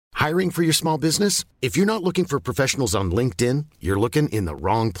Hiring for your small business? If you're not looking for professionals on LinkedIn, you're looking in the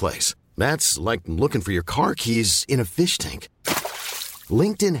wrong place. That's like looking for your car keys in a fish tank.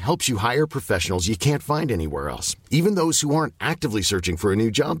 LinkedIn helps you hire professionals you can't find anywhere else, even those who aren't actively searching for a new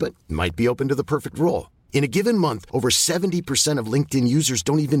job but might be open to the perfect role. In a given month, over 70% of LinkedIn users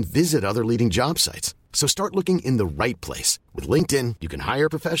don't even visit other leading job sites. So start looking in the right place. With LinkedIn, you can hire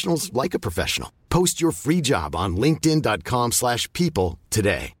professionals like a professional. Post your free job on linkedin.com/people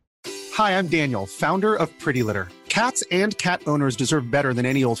today. Hi, I'm Daniel, founder of Pretty Litter. Cats and cat owners deserve better than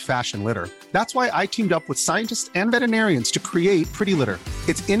any old-fashioned litter. That's why I teamed up with scientists and veterinarians to create Pretty Litter.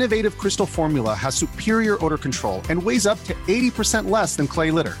 Its innovative crystal formula has superior odor control and weighs up to 80% less than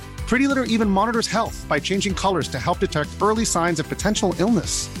clay litter. Pretty Litter even monitors health by changing colors to help detect early signs of potential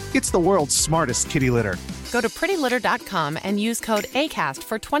illness. It's the world's smartest kitty litter. Go to prettylitter.com and use code ACAST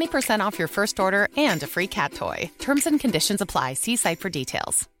for 20% off your first order and a free cat toy. Terms and conditions apply. See site for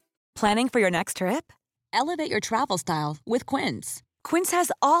details. Planning for your next trip? Elevate your travel style with Quince. Quince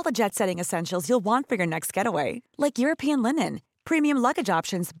has all the jet-setting essentials you'll want for your next getaway, like European linen, premium luggage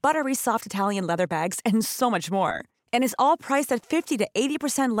options, buttery soft Italian leather bags, and so much more. And is all priced at 50 to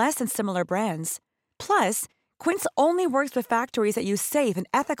 80% less than similar brands. Plus, Quince only works with factories that use safe and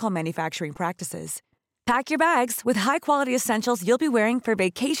ethical manufacturing practices. Pack your bags with high-quality essentials you'll be wearing for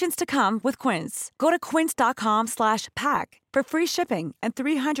vacations to come with Quince. Go to quince.com/pack for free shipping and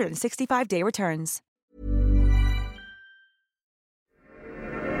 365-day returns.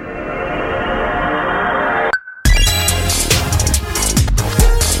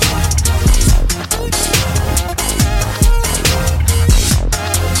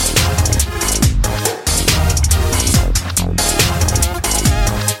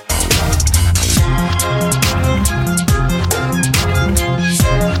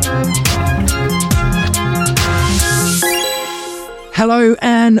 Hello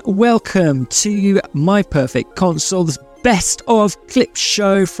and welcome to My Perfect Console's Best of Clips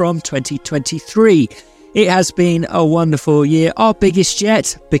show from 2023. It has been a wonderful year, our biggest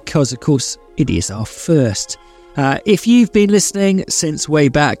yet, because of course it is our first. If you've been listening since way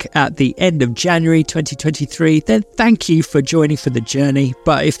back at the end of January 2023, then thank you for joining for the journey.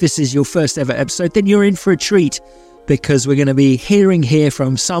 But if this is your first ever episode, then you're in for a treat, because we're going to be hearing here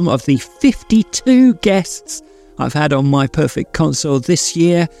from some of the 52 guests I've had on My Perfect Console this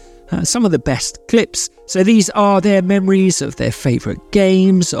year, some of the best clips. So these are their memories of their favourite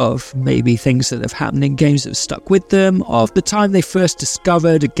games, of maybe things that have happened in games that have stuck with them, of the time they first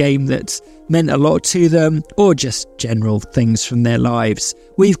discovered a game that meant a lot to them, or just general things from their lives.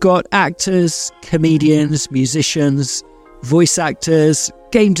 We've got actors, comedians, musicians, voice actors,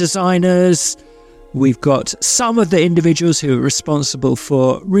 game designers. We've got some of the individuals who are responsible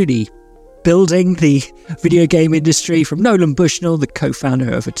for really building the video game industry, from Nolan Bushnell, the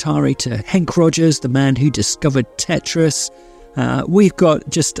co-founder of Atari, to Henk Rogers, the man who discovered Tetris. We've got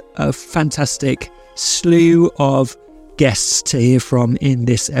just a fantastic slew of guests to hear from in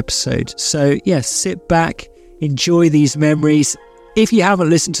this episode. So yes, sit back, enjoy these memories. If you haven't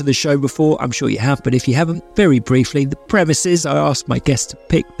listened to the show before, I'm sure you have, but if you haven't, very briefly, the premise is I asked my guests to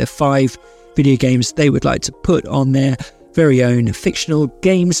pick the 5 video games they would like to put on their very own fictional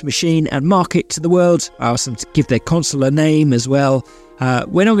games machine and market to the world. I asked them to give their console a name as well.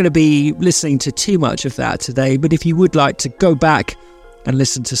 We're not going to be listening to too much of that today, but if you would like to go back and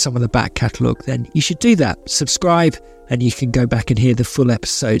listen to some of the back catalogue, then you should do that. Subscribe and you can go back and hear the full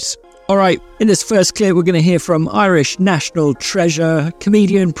episodes. Alright, in this first clip we're going to hear from Irish national treasure,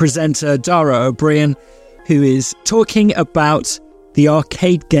 comedian, presenter Dara Ó Briain, who is talking about the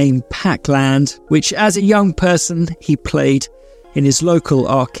arcade game Pac-Land, which as a young person he played in his local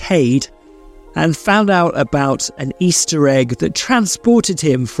arcade, and found out about an Easter egg that transported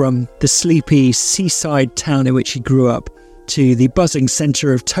him from the sleepy seaside town in which he grew up to the buzzing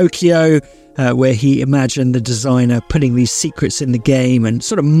centre of Tokyo, where he imagined the designer putting these secrets in the game and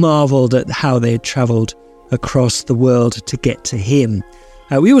sort of marvelled at how they had travelled across the world to get to him.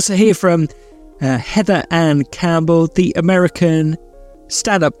 We also hear from Heather Ann Campbell, the American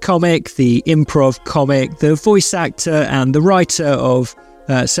stand-up comic, the improv comic, the voice actor and the writer of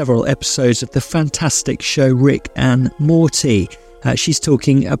several episodes of the fantastic show Rick and Morty. She's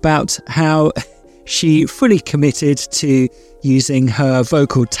talking about how she fully committed to using her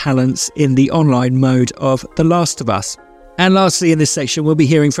vocal talents in the online mode of The Last of Us. And lastly, in this section, we'll be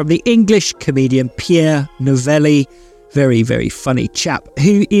hearing from the English comedian Pierre Novelli, very, very funny chap,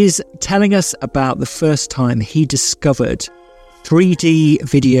 who is telling us about the first time he discovered 3D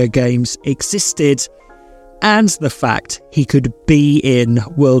video games existed and the fact he could be in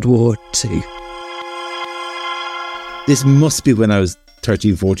World War II. This must be when I was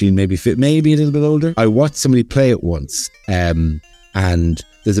 13, 14, maybe a little bit older. I watched somebody play it once, and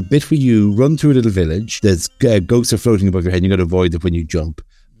there's a bit where you run through a little village. There's ghosts are floating above your head, and you've got to avoid them when you jump.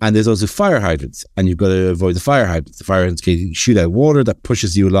 And there's also fire hydrants, and you've got to avoid the fire hydrants. The fire hydrants can shoot out water that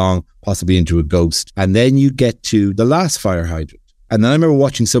pushes you along, possibly into a ghost. And then you get to the last fire hydrant. And then I remember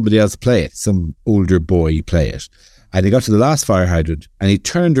watching somebody else play it, some older boy play it. And he got to the last fire hydrant, and he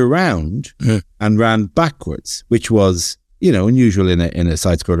turned around and ran backwards, which was, unusual in a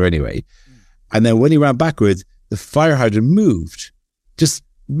side-scroller anyway. And then when he ran backwards, the fire hydrant moved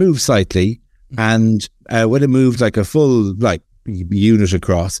slightly. And when it moved like a full, unit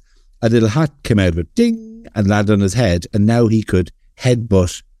across, a little hat came out of it, ding, and landed on his head, and now he could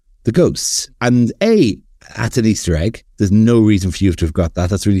headbutt the ghosts. And that's an Easter egg. There's no reason for you to have got that.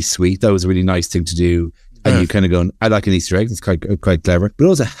 That's really sweet. That was a really nice thing to do. And you kind of going, I like an Easter egg. It's quite clever. But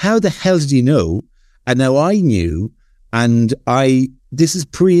also, how the hell did he know? And now I knew, and this is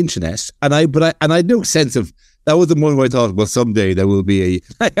pre-internet, and I had no sense of. That was the moment where I thought, well, someday there will be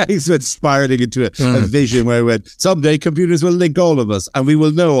I went spiraling into a vision where I went, someday computers will link all of us and we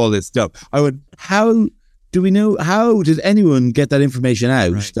will know all this stuff. I went, how did anyone get that information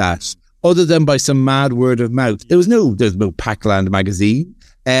out other than by some mad word of mouth? There's no Pac-Land magazine.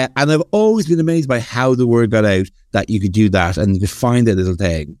 And I've always been amazed by how the word got out that you could do that and you could find that little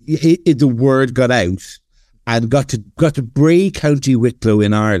thing. The word got out and got to Bray, County Wicklow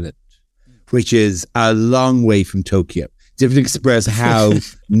in Ireland, which is a long way from Tokyo. Different to express how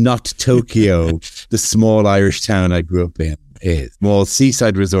not Tokyo, the small Irish town I grew up in, is. Small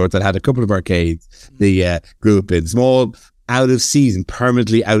seaside resort that had a couple of arcades they grew up in. Small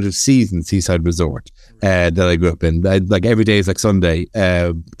permanently out of season seaside resort that I grew up in. Like every day is like Sunday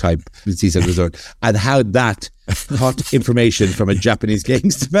type seaside resort. And how that hot information from a Japanese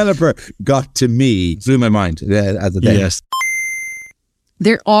games developer got to me blew my mind as a day. Yes.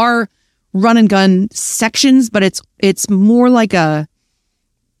 There are run and gun sections, but it's more like the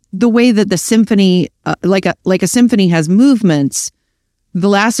way that the symphony, like a symphony has movements. The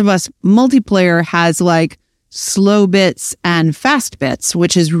Last of Us multiplayer has like slow bits and fast bits,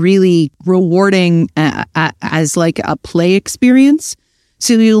 which is really rewarding as like a play experience.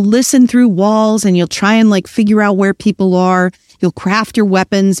 So you'll listen through walls and you'll try and like figure out where people are. You'll craft your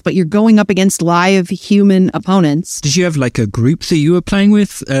weapons, but you're going up against live human opponents. Did you have like a group that you were playing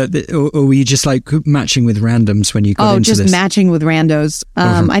with? Or were you just like matching with randoms when you got into this? Oh, just matching with randos.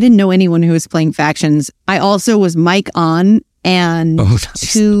 I didn't know anyone who was playing factions. I also was mic on, and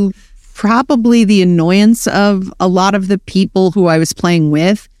to probably the annoyance of a lot of the people who I was playing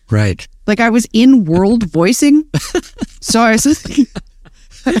with. Right. Like I was in world voicing. So I was just...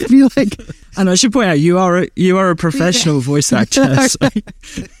 I feel like, and I should point out, you are a professional voice actor. So. I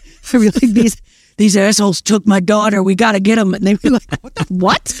feel like these assholes took my daughter. We got to get them. And they were like,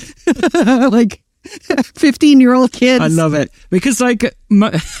 what? Like 15-year-old kids. I love it because like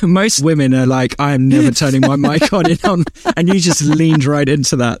most women are like, I am never turning my mic on, and you just leaned right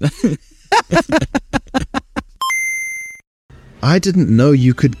into that. I didn't know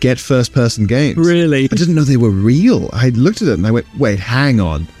you could get first-person games. Really? I didn't know they were real. I looked at it and I went, wait, hang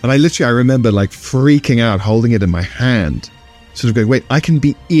on. And I remember like freaking out, holding it in my hand. Sort of going, wait, I can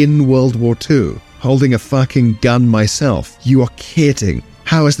be in World War II, holding a fucking gun myself. You are kidding.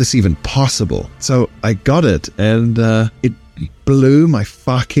 How is this even possible? So I got it, and it blew my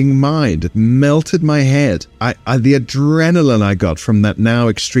fucking mind. It melted my head. The adrenaline I got from that now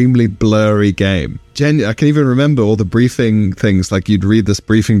extremely blurry game. I can even remember all the briefing things, like you'd read this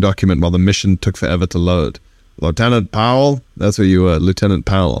briefing document while the mission took forever to load. Lieutenant Powell, that's where you were, Lieutenant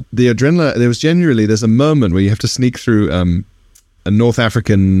Powell. The adrenaline, there's a moment where you have to sneak through a North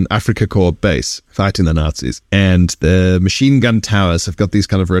Africa Corps base fighting the Nazis, and the machine gun towers have got these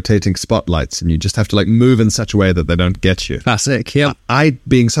kind of rotating spotlights, and you just have to like move in such a way that they don't get you. Classic, yeah. I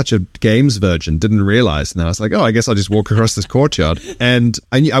being such a games virgin, didn't realize, and I was like, oh, I guess I'll just walk across this courtyard, and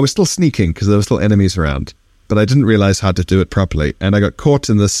I was still sneaking because there were still enemies around, but I didn't realize how to do it properly, and I got caught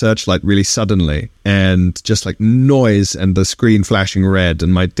in the searchlight really suddenly, and just like noise and the screen flashing red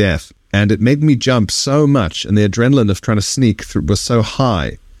and my death. And it made me jump so much, and the adrenaline of trying to sneak through was so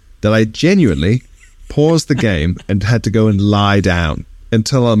high that I genuinely paused the game and had to go and lie down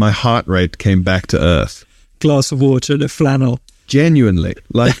until my heart rate came back to earth. Glass of water and a flannel. Genuinely,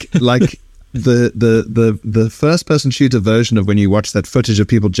 like the first person shooter version of when you watch that footage of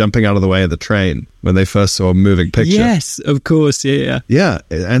people jumping out of the way of the train when they first saw a moving picture. Yes, of course, yeah.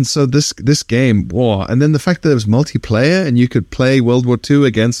 And so this game, wow. And then the fact that it was multiplayer and you could play World War II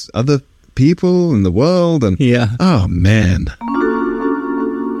against other people in the world, and oh man.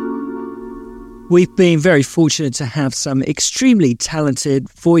 We've been very fortunate to have some extremely talented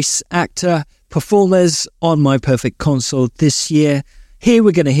voice actor performers on My Perfect Console this year. Here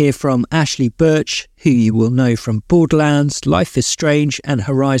we're going to hear from Ashley Birch, who you will know from Borderlands, Life is Strange and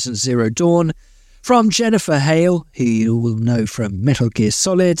Horizon Zero Dawn. From Jennifer Hale, who you will know from Metal Gear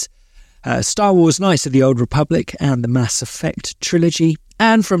Solid, Star Wars Knights of the Old Republic and the Mass Effect trilogy.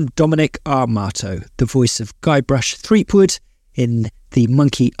 And from Dominic Armato, the voice of Guybrush Threepwood in the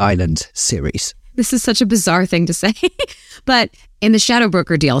Monkey Island series. This is such a bizarre thing to say, but in the Shadow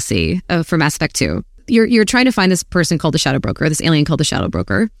Broker DLC for Mass Effect 2, you're trying to find this person called the Shadow Broker, this alien called the Shadow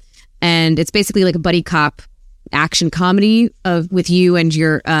Broker, and it's basically like a buddy cop action comedy with you and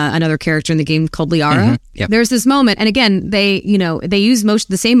your another character in the game called Liara. Mm-hmm. Yep. There's this moment, and again, they use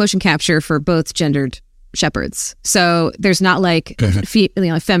the same motion capture for both gendered shepherds, so there's not like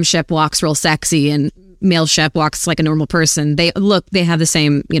femme shep walks real sexy and male shep walks like a normal person. They have the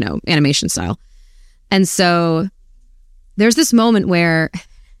same animation style. And so there's this moment where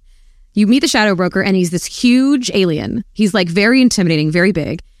you meet the Shadow Broker and he's this huge alien. He's like very intimidating, very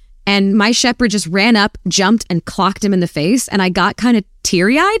big. And my shepherd just ran up, jumped and clocked him in the face. And I got kind of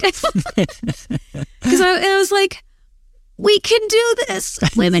teary-eyed because I was like, we can do this.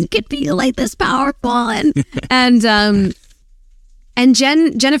 Women can be like this powerful. And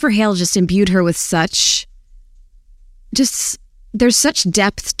Jennifer Hale just imbued her with there's such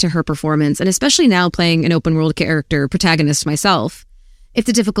depth to her performance, and especially now playing an open world character protagonist myself, it's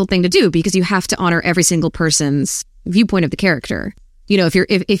a difficult thing to do because you have to honor every single person's viewpoint of the character.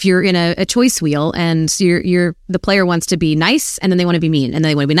 If you're in a choice wheel and the player wants to be nice and then they want to be mean, and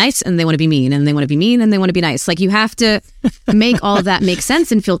they want to be nice and they want to be mean, and they want to be mean and they want to be nice. Like, you have to make all of that make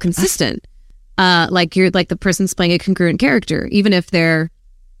sense and feel consistent. Like you're like the person's playing a congruent character, even if they're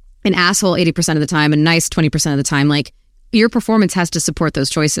an asshole 80% of the time and nice 20% of the time. Like, your performance has to support those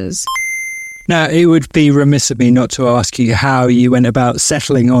choices. Now, it would be remiss of me not to ask you how you went about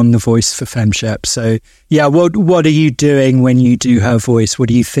settling on the voice for FemShep. So, yeah, what are you doing when you do her voice? What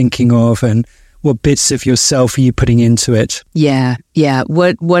are you thinking of, and what bits of yourself are you putting into it? Yeah.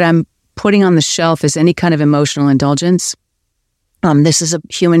 What I'm putting on the shelf is any kind of emotional indulgence. This is a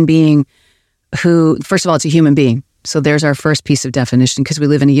human being who, first of all, it's a human being. So there's our first piece of definition, because we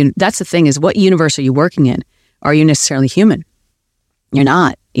live in that's the thing, is what universe are you working in? Are you necessarily human? You're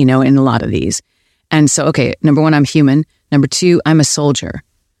not, in a lot of these. And so, okay, number one, I'm human. Number two, I'm a soldier.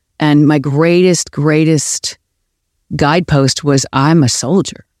 And my greatest guidepost was I'm a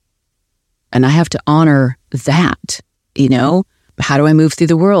soldier. And I have to honor that, How do I move through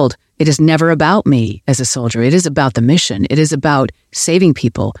the world? It is never about me as a soldier. It is about the mission. It is about saving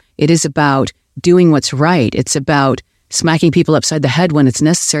people. It is about doing what's right. It's about smacking people upside the head when it's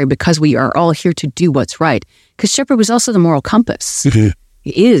necessary, because we are all here to do what's right. Because Shepard was also the moral compass. He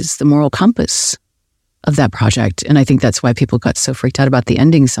is the moral compass of that project. And I think that's why people got so freaked out about the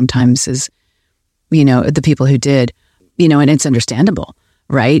ending sometimes, is, the people who did, and it's understandable,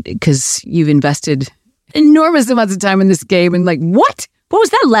 right? Because you've invested enormous amounts of time in this game and like, what was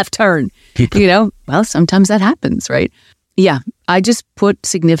that left turn? Well, sometimes that happens, right? Yeah, I just put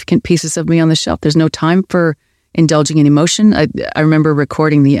significant pieces of me on the shelf. There's no time for indulging in emotion. I remember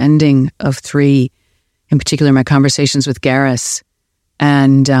recording the ending of 3, in particular my conversations with Garrus,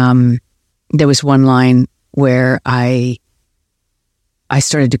 and there was one line where I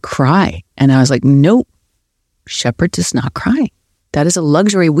started to cry, and I was like, nope, Shepard does not cry. That is a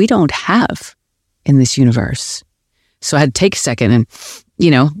luxury we don't have in this universe. So I had to take a second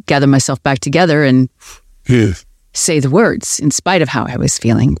and, gather myself back together and say the words in spite of how I was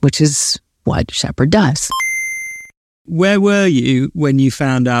feeling, which is what Shepard does. Where were you when you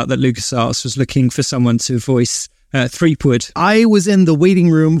found out that LucasArts was looking for someone to voice Threepwood? I was in the waiting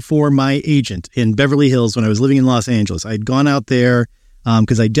room for my agent in Beverly Hills when I was living in Los Angeles. I'd gone out there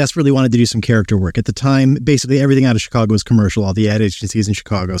because I desperately wanted to do some character work. At the time, basically everything out of Chicago was commercial, all the ad agencies in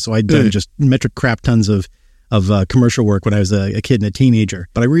Chicago. So I'd done just metric crap tons of commercial work when I was a kid and a teenager.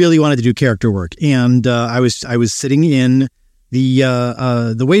 But I really wanted to do character work. And I was sitting in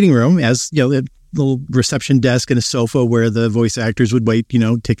the waiting room, as, the little reception desk and a sofa where the voice actors would wait,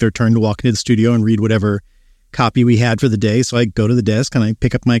 take their turn to walk into the studio and read whatever copy we had for the day. So I go to the desk and I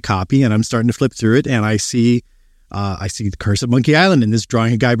pick up my copy and I'm starting to flip through it, and I see the Curse of Monkey Island in this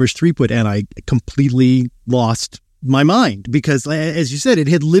drawing of Guybrush Threepwood, and I completely lost my mind because, as you said, it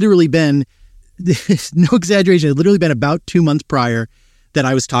had literally been, no exaggeration, it had literally been about 2 months prior that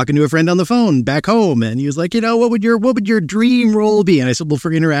I was talking to a friend on the phone back home, and he was like, what would your dream role be? And I said, well,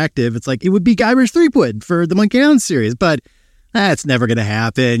 for interactive, it's like, it would be Guybrush Threepwood for the Monkey Island series. But That's never going to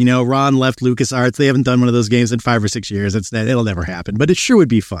happen. You know, Ron left LucasArts. They haven't done one of those games in 5 or 6 years. It'll never happen, but it sure would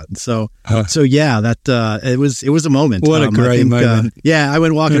be fun. So yeah, that it was a moment. What a great moment. I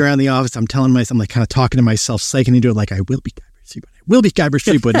went walking around the office. I'm telling myself, I'm like kind of talking to myself, psyching into it, like I will be Guybrush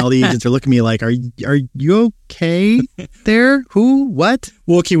Threepwood, and all the agents are looking at me like, "Are you okay there? Who? What?"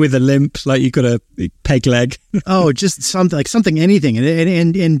 Walking with a limp, like you got a peg leg. Oh, just something, anything,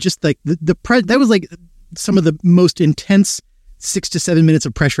 and just like that was like some of the most intense 6 to 7 minutes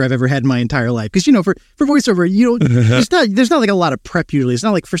of pressure I've ever had in my entire life. Because, you know, for voiceover, you know, there's not like a lot of prep usually. It's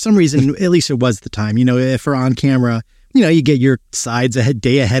not like, for some reason, at least it was the time, you know, for on camera, you know, you get your sides a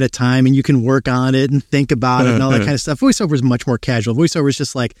day ahead of time and you can work on it and think about it and all that kind of stuff. Voiceover is much more casual. Voiceover is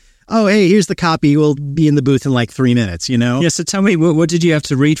just like, oh, hey, here's the copy. We'll be in the booth in like 3 minutes, you know? Yeah, so tell me, what did you have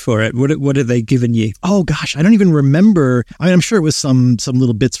to read for it? What had they given you? Oh, gosh, I don't even remember. I mean, I'm sure it was some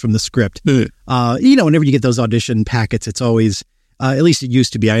little bits from the script. You know, whenever you get those audition packets, it's always... at least it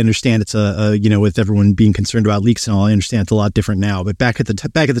used to be. I understand it's you know, with everyone being concerned about leaks and all, I understand it's a lot different now. But back at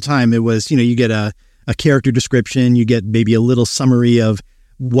the time, it was, you know, you get a character description, you get maybe a little summary of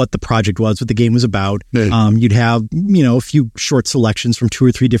what the project was, what the game was about. You'd have, you know, a few short selections from 2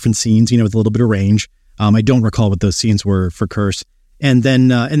 or 3 different scenes, you know, with a little bit of range. I don't recall what those scenes were for Curse. And then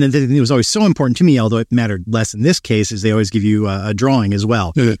the thing that was always so important to me, although it mattered less in this case, is they always give you a drawing as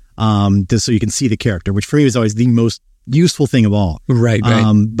well, just so you can see the character, which for me was always the most useful thing of all. Right.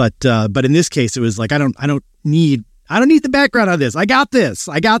 But in this case, it was like, I don't need the background on this. I got this.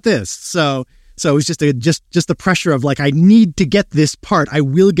 So it was just the pressure of like, I need to get this part. I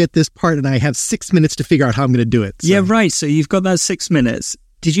will get this part, and I have 6 minutes to figure out how I'm going to do it. So. Yeah, right. So you've got that 6 minutes.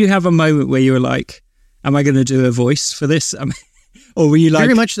 Did you have a moment where you were like, am I going to do a voice for this? Or were you like...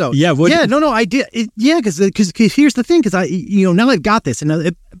 Very much so. Yeah. No, I did. Because here's the thing, because now I've got this,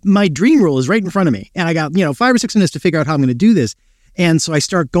 and my dream role is right in front of me, and I got, 5 or 6 minutes to figure out how I'm going to do this. And so I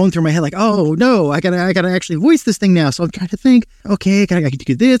start going through my head like, oh no, I gotta actually voice this thing now. So I'm trying to think, okay, I can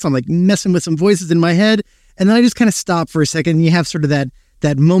do this. I'm like messing with some voices in my head. And then I just kind of stop for a second, and you have sort of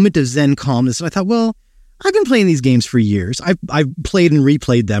that moment of Zen calmness. And I thought, well, I've been playing these games for years. I've played and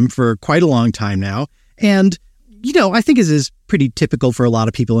replayed them for quite a long time now. And, I think is pretty typical for a lot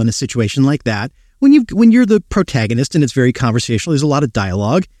of people in a situation like that. When you're the protagonist and it's very conversational, there's a lot of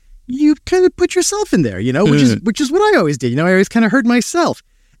dialogue, you kind of put yourself in there, which is what I always did. I always kind of heard myself.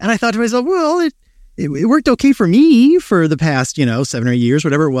 And I thought to myself, well, it worked okay for me for the past, 7 or 8 years,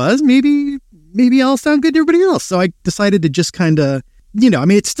 whatever it was. Maybe I'll sound good to everybody else. So I decided to just kind of,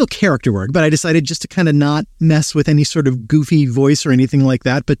 it's still character work, but I decided just to kind of not mess with any sort of goofy voice or anything like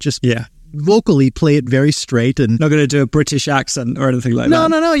that, but just vocally play it very straight. And not going to do a British accent or anything like that.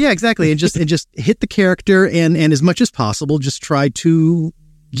 No. Yeah, exactly. And just hit the character and as much as possible, just try to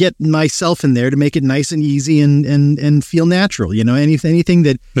get myself in there to make it nice and easy and feel natural. Anything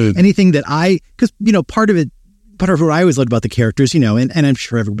that because part of what I always loved about the characters, and I'm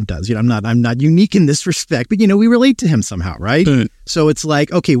sure everyone does. I'm not unique in this respect, but we relate to him somehow, right? So it's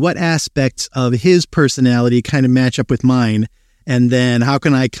like, okay, what aspects of his personality kind of match up with mine, and then how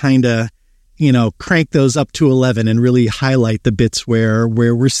can I kind of crank those up to 11 and really highlight the bits where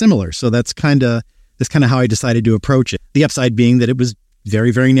we're similar. So that's kind of how I decided to approach it. The upside being that it was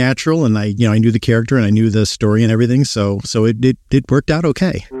very, very natural, and I knew the character and I knew the story and everything, so it worked out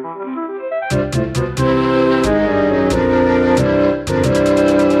okay.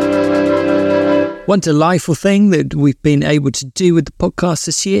 One delightful thing that we've been able to do with the podcast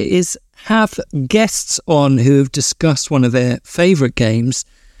this year is have guests on who have discussed one of their favourite games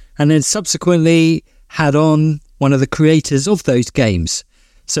and then subsequently had on one of the creators of those games.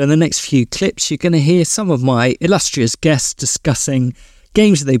 So in the next few clips, you're going to hear some of my illustrious guests discussing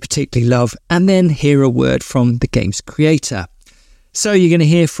games that they particularly love, and then hear a word from the game's creator. So you're going to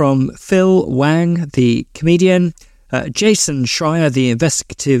hear from Phil Wang, the comedian, Jason Schreier, the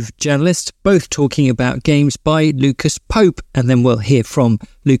investigative journalist, both talking about games by Lucas Pope, and then we'll hear from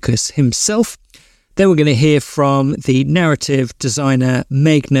Lucas himself. Then we're going to hear from the narrative designer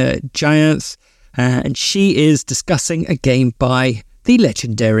Meghna Jayanth, and she is discussing a game by the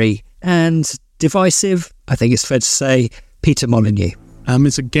legendary and divisive, I think it's fair to say, Peter Molyneux.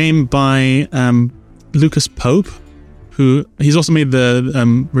 It's a game by Lucas Pope, who he's also made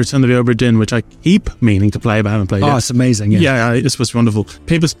the Return of the Obra Dinn, which I keep meaning to play, but I haven't played yet. Oh, it's amazing. Yeah, it's supposed to be wonderful.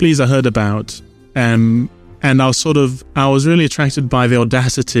 Papers, Please I heard about, and I was really attracted by the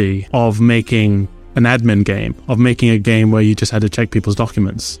audacity of making an admin game, of making a game where you just had to check people's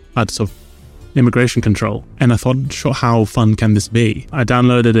documents. I'd sort of immigration control. And I thought, sure, how fun can this be? I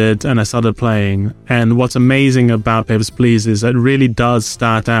downloaded it and I started playing. And what's amazing about Papers, Please is that it really does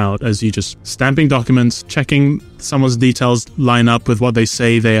start out as you just stamping documents, checking someone's details line up with what they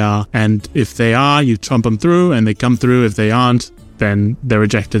say they are. And if they are, you trump them through and they come through. If they aren't, then they're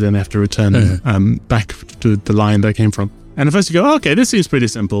rejected and they have to return back to the line they came from. And at first you go, okay, this seems pretty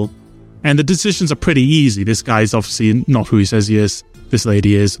simple. And the decisions are pretty easy. This guy's obviously not who he says he is. This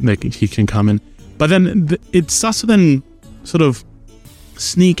lady is. He can come in. But then it starts to then sort of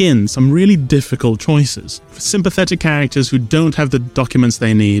sneak in some really difficult choices. Sympathetic characters who don't have the documents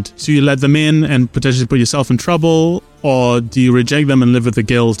they need. So you let them in and potentially put yourself in trouble, or do you reject them and live with the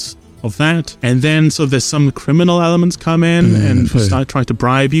guilt of that? And then so there's some criminal elements come in and start trying to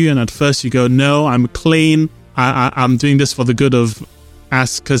bribe you. And at first you go, no, I'm clean. I'm doing this for the good of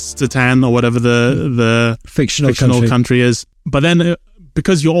Askastan or whatever the fictional country is. But then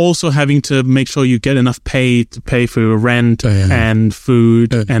because you're also having to make sure you get enough pay to pay for your rent and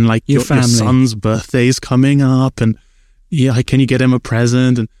food and like your son's birthday is coming up and can you get him a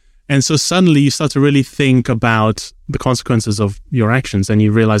present? And so suddenly you start to really think about the consequences of your actions and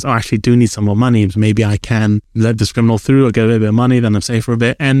you realize, I actually do need some more money. Maybe I can let this criminal through or get a little bit of money, then I'm safe for a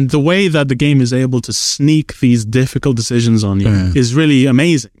bit. And the way that the game is able to sneak these difficult decisions on you is really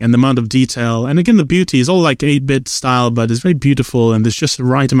amazing. And the amount of detail, and again, the beauty is all like 8-bit style, but it's very beautiful and there's just the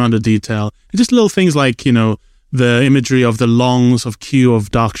right amount of detail. And just little things like, the imagery of the long sort of queue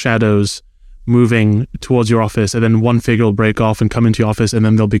of dark shadows moving towards your office, and then one figure will break off and come into your office, and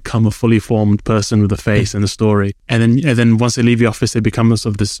then they'll become a fully formed person with a face and a story. And then once they leave the office, they become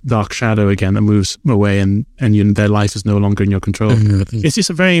sort of this dark shadow again that moves away, and their life is no longer in your control. It's just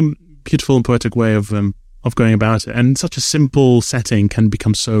a very beautiful and poetic way of going about it. And such a simple setting can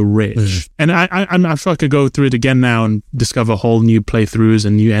become so rich. And I'm sure I could go through it again now and discover whole new playthroughs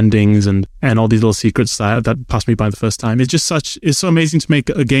and new endings and all these little secrets that passed me by the first time. It's so amazing to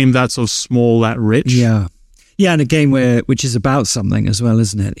make a game that sort of small, that rich. Yeah, and a game which is about something as well,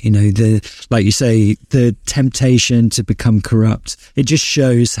 isn't it? Like you say, the temptation to become corrupt. It just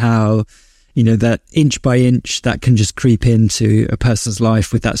shows how, that inch by inch that can just creep into a person's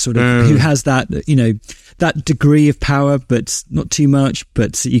life with that sort of, who has that, that degree of power, but not too much,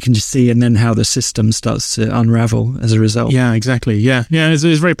 but you can just see, and then how the system starts to unravel as a result. Yeah, exactly. Yeah. It's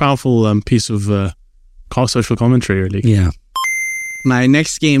a very powerful piece of social commentary, really. Yeah. My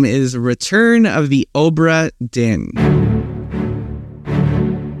next game is Return of the Obra Dinn.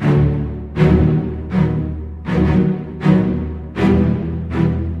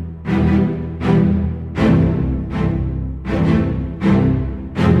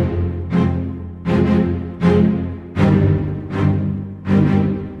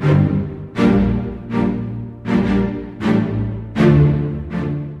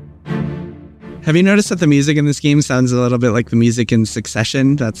 Have you noticed that the music in this game sounds a little bit like the music in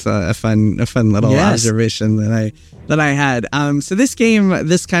Succession? That's a fun little observation that I had. So this game,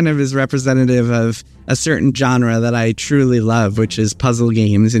 this kind of is representative of a certain genre that I truly love, which is puzzle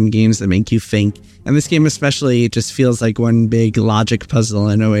games and games that make you think. And this game especially just feels like one big logic puzzle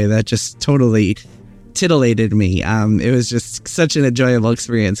in a way that just totally titillated me. It was just such an enjoyable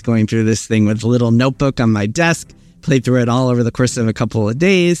experience going through this thing with a little notebook on my desk, played through it all over the course of a couple of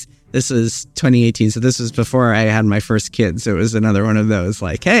days. This was 2018, so this was before I had my first kid. So it was another one of those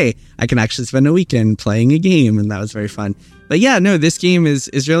like, hey, I can actually spend a weekend playing a game, and that was very fun. But yeah, no, this game is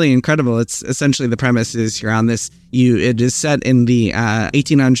really incredible. It's essentially, the premise is you're on this, it is set in the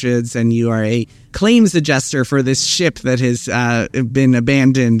 1800s, and you are a claims adjuster for this ship that has been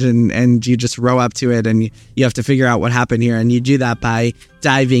abandoned, and you just row up to it, and you have to figure out what happened here. And you do that by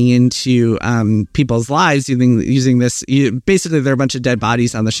diving into people's lives using this. Basically, there are a bunch of dead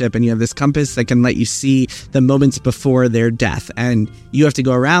bodies on the ship, and you have this compass that can let you see the moments before their death. And you have to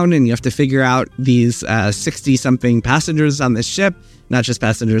go around and you have to figure out these 60-something passengers on this ship, not just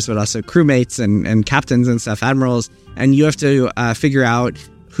passengers, but also crewmates and captains and stuff, admirals. And you have to figure out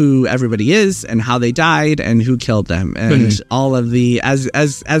who everybody is and how they died and who killed them. And all of the, as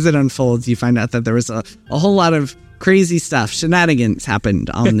it unfolds, you find out that there was a whole lot of crazy stuff, shenanigans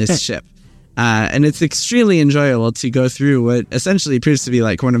happened on this ship. And it's extremely enjoyable to go through what essentially appears to be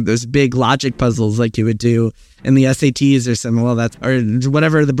like one of those big logic puzzles like you would do in the SATs or something. Well, or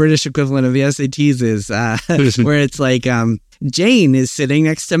whatever the British equivalent of the SATs is, where it's like, Jane is sitting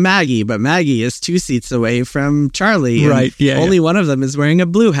next to Maggie, but Maggie is 2 seats away from Charlie. Right. Yeah. Only one of them is wearing a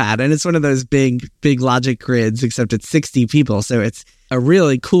blue hat. And it's one of those big logic grids, except it's 60 people. So it's a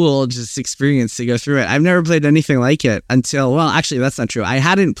really cool just experience to go through it. I've never played anything like it until, well, actually, that's not true. I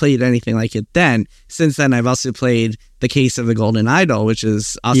hadn't played anything like it then. Since then, I've also played The Case of the Golden Idol, which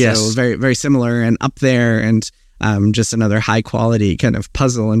is also very, very similar and up there, and just another high quality kind of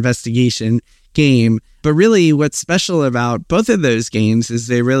puzzle investigation game. But really, what's special about both of those games is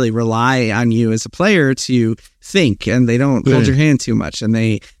they really rely on you as a player to think, and they don't hold your hand too much, and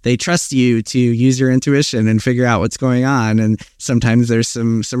they trust you to use your intuition and figure out what's going on. And sometimes there's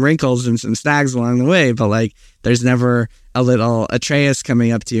some wrinkles and some snags along the way, but like there's never a little Atreus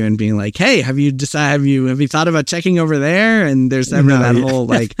coming up to you and being like, "Hey, have you thought about checking over there?" And there's never that whole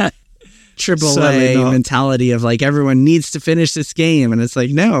like AAA mentality of like everyone needs to finish this game, and it's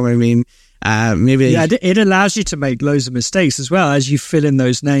like, no, I mean. Maybe it allows you to make loads of mistakes as well. As you fill in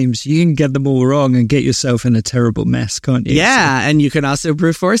those names, you can get them all wrong and get yourself in a terrible mess, can't you? Yeah, and you can also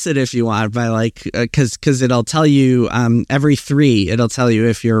brute force it if you want by like because it'll tell you every 3 it'll tell you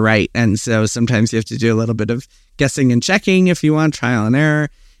if you're right, and so sometimes you have to do a little bit of guessing and checking if you want, trial and error.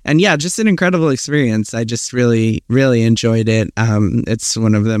 And yeah, just an incredible experience. I just really, really enjoyed it. It's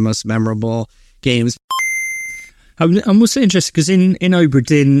one of the most memorable games. I'm also interested because in Obra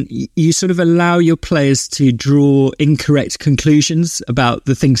Dinn, you sort of allow your players to draw incorrect conclusions about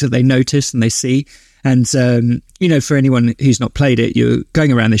the things that they notice and they see. And, for anyone who's not played it, you're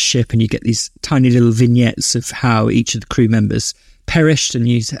going around this ship and you get these tiny little vignettes of how each of the crew members perished, and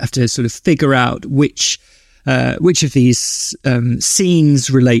you have to sort of figure out which of these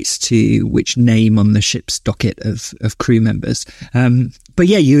scenes relates to which name on the ship's docket of crew members. But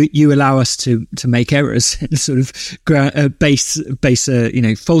yeah, you allow us to make errors and sort of base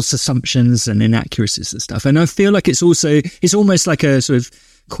false assumptions and inaccuracies and stuff. And I feel like it's almost like a sort of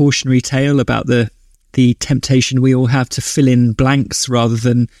cautionary tale about the temptation we all have to fill in blanks rather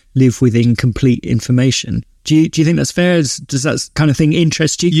than live with incomplete information. Do you think that's fair? Does that kind of thing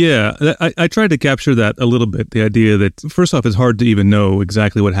interest you? Yeah, I tried to capture that a little bit. The idea that, first off, it's hard to even know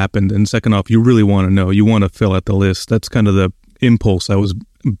exactly what happened. And second off, you really want to know. You want to fill out the list. That's kind of the impulse I was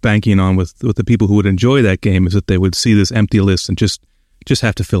banking on with the people who would enjoy that game, is that they would see this empty list and just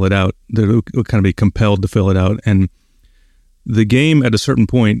have to fill it out. They would kind of be compelled to fill it out. And the game, at a certain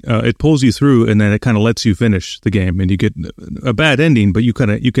point, it pulls you through, and then it kind of lets you finish the game. And you get a bad ending, but you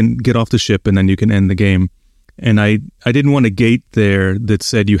can get off the ship, and then you can end the game. And I didn't want a gate there that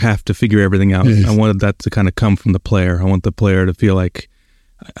said you have to figure everything out. I wanted that to kind of come from the player. I want the player to feel like,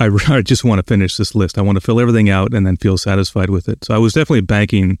 I just want to finish this list. I want to fill everything out and then feel satisfied with it. So I was definitely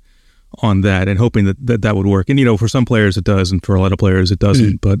banking on that and hoping that would work. And, for some players it does, and for a lot of players it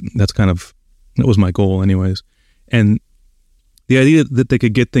doesn't. But that was my goal anyways. And the idea that they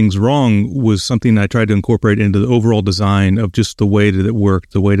could get things wrong was something I tried to incorporate into the overall design of just the way that it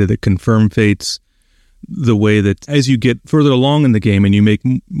worked, the way that it confirmed fates, the way that as you get further along in the game and you make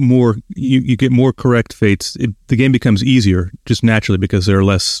more, you get more correct fates, the game becomes easier just naturally because there are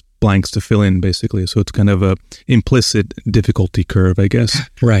less blanks to fill in, basically. So it's kind of a implicit difficulty curve, I guess.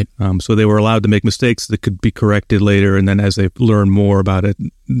 Right. So they were allowed to make mistakes that could be corrected later, and then as they learn more about it,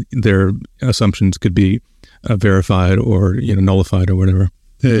 their assumptions could be verified or nullified or whatever.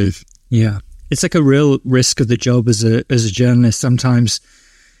 Yeah, it's like a real risk of the job as a journalist. Sometimes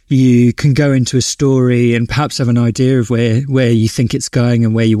you can go into a story and perhaps have an idea of where you think it's going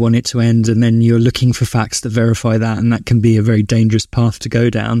and where you want it to end, and then you're looking for facts that verify that, and that can be a very dangerous path to go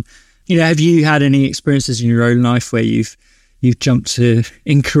down. Have you had any experiences in your own life where you've jumped to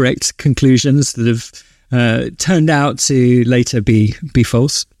incorrect conclusions that have turned out to later be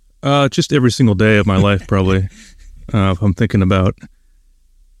false? Just every single day of my life, probably. If I'm thinking about.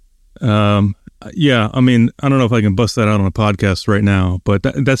 Yeah, I mean, I don't know if I can bust that out on a podcast right now, but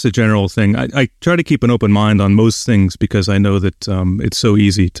that's a general thing. I try to keep an open mind on most things because I know that it's so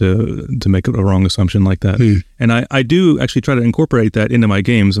easy to make a wrong assumption like that. And I do actually try to incorporate that into my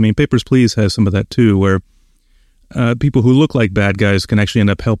games. I mean, Papers, Please has some of that too, where people who look like bad guys can actually end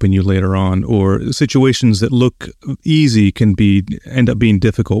up helping you later on, or situations that look easy can end up being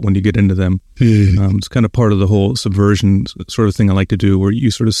difficult when you get into them. It's kind of part of the whole subversion sort of thing I like to do, where you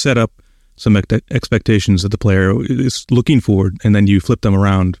sort of set up some expectations that the player is looking for, and then you flip them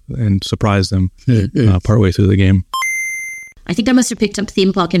around and surprise them partway through the game. I think I must have picked up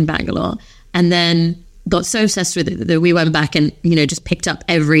Theme Park in Bangalore and then got so obsessed with it that we went back and, just picked up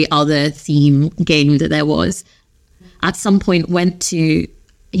every other theme game that there was. At some point went to,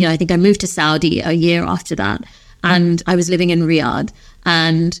 I think I moved to Saudi a year after that, and I was living in Riyadh.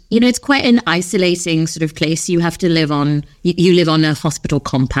 And, it's quite an isolating sort of place. You have to live on, you live on a hospital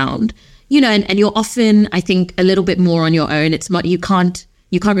compound. And you're often, I think, a little bit more on your own. You can't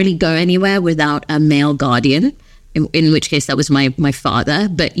really go anywhere without a male guardian. in which case that was my father.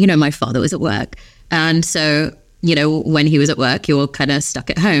 But, my father was at work. And so, when he was at work, you were kind of stuck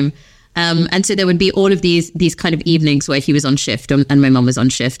at home. And so there would be all of these kind of evenings where he was on shift and my mum was on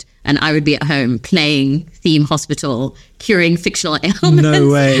shift, and I would be at home playing Theme Hospital, curing fictional ailments, No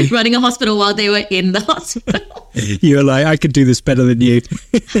way. running a hospital while they were in the hospital. You were like, I could do this better than you.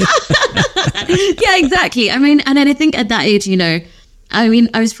 Yeah, exactly. I mean, and then I think at that age,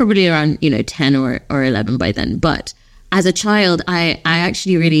 I was probably around, 10 or 11 by then. But as a child, I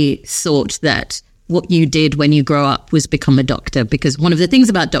actually really thought that what you did when you grow up was become a doctor, because one of the things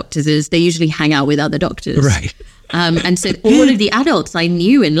about doctors is they usually hang out with other doctors. Right. And so all of the adults I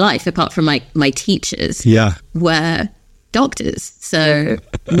knew in life, apart from my teachers, were doctors. So,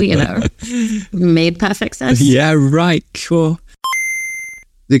 made perfect sense. Yeah, right. Sure.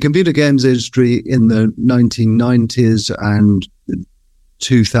 The computer games industry in the 1990s and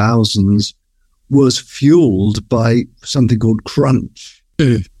 2000s was fueled by something called crunch.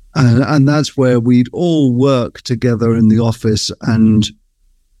 And that's where we'd all work together in the office and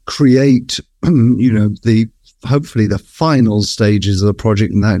create, hopefully the final stages of the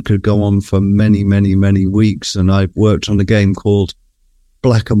project. And that could go on for many, many, many weeks. And I've worked on a game called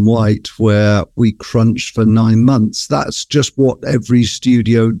Black and White where we crunched for 9 months. That's just what every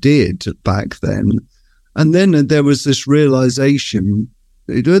studio did back then. And then there was this realization,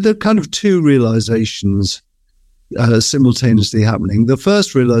 there are kind of two realizations simultaneously happening. The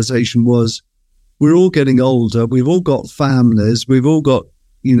first realization was we're all getting older. We've all got families. We've all got,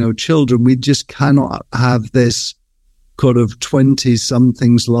 children. We just cannot have this kind of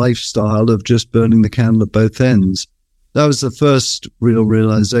 20-somethings lifestyle of just burning the candle at both ends. That was the first real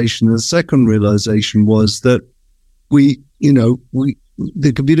realization. The second realization was that the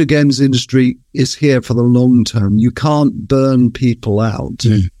computer games industry is here for the long term. You can't burn people out,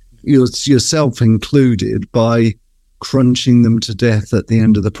 yourself included, by crunching them to death at the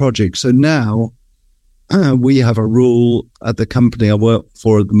end of the project. So now we have a rule at the company I work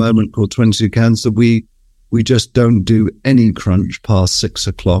for at the moment called 22 Cans that we just don't do any crunch past 6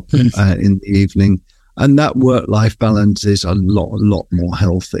 o'clock in the evening. And that work-life balance is a lot more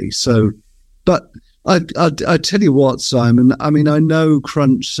healthy. So, but I tell you what, Simon, I mean, I know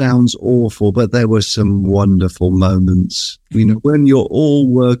crunch sounds awful, but there were some wonderful moments, when you're all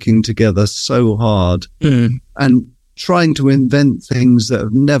working together so hard and trying to invent things that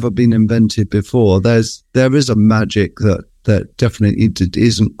have never been invented before. There is a magic that definitely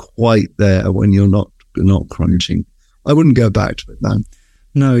isn't quite there when you're not crunching. I wouldn't go back to it though.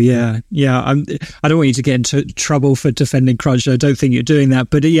 No, yeah. I don't want you to get into trouble for defending crunch. I don't think you're doing that.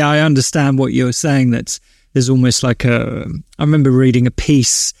 But yeah, I understand what you're saying. That there's almost like I remember reading a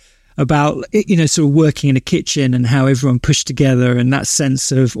piece about, sort of working in a kitchen and how everyone pushed together, and that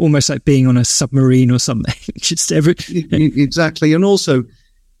sense of almost like being on a submarine or something. Exactly. And also,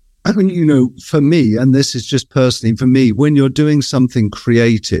 for me, and this is just personally for me, when you're doing something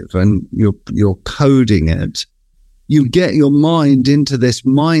creative and you're coding it, you get your mind into this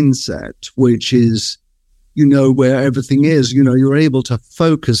mindset, which is, where everything is, you're able to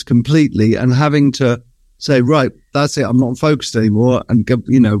focus completely, and having to say, right, that's it, I'm not focused anymore, and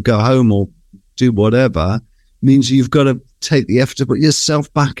go home or do whatever, means you've got to take the effort to put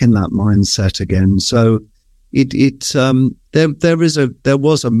yourself back in that mindset again. So there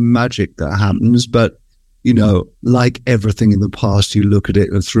was a magic that happens, but like everything in the past, you look at it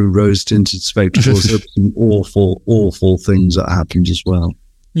through rose-tinted spectacles. There were some awful things that happened as well.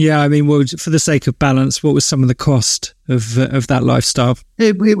 Yeah, I mean, well, for the sake of balance, what was some of the cost of that lifestyle?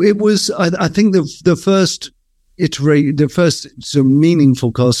 It was, I think, the first iteration, the first sort of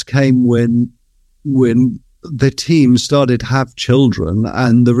meaningful cost came when the team started to have children,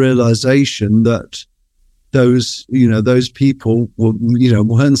 and the realization that those people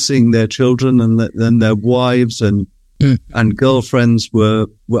weren't seeing their children, and then their wives and girlfriends were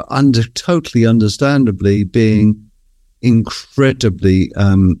totally understandably being incredibly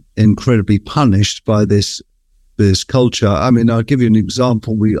punished by this culture. I mean, I'll give you an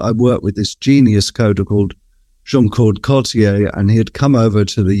example. I worked with this genius coder called Jean-Claude Cotier, and he had come over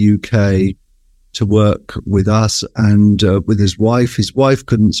to the UK to work with us and with his wife. His wife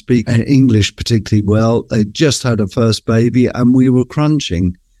couldn't speak English particularly well. They just had a first baby, and we were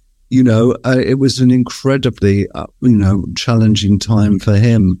crunching. It was an incredibly challenging time for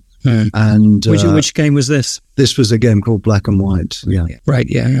him. And which game was this? This was a game called Black and White. Yeah. Right.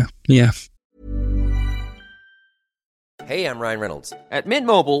 Yeah. Hey, I'm Ryan Reynolds. At Mint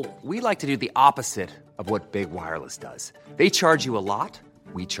Mobile, we like to do the opposite of what Big Wireless does. They charge you a lot.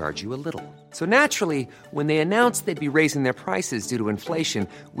 we charge you a little. So naturally, when they announced they'd be raising their prices due to inflation,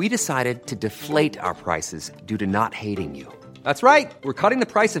 we decided to deflate our prices due to not hating you. That's right. We're cutting the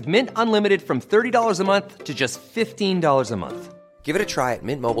price of Mint Unlimited from $30 a month to just $15 a month. Give it a try at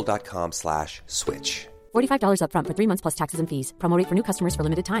mintmobile.com/switch. $45 up front for 3 months plus taxes and fees. Promo rate for new customers for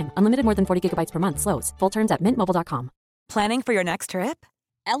limited time. Unlimited more than 40 gigabytes per month. Slows full terms at mintmobile.com. Planning for your next trip?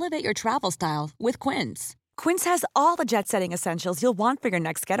 Elevate your travel style with Quince. Quince has all the jet-setting essentials you'll want for your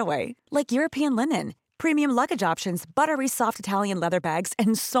next getaway, like European linen, premium luggage options, buttery soft Italian leather bags,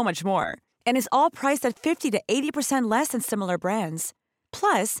 and so much more. And is all priced at 50 to 80% less than similar brands.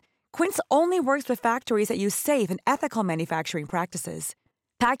 Plus, Quince only works with factories that use safe and ethical manufacturing practices.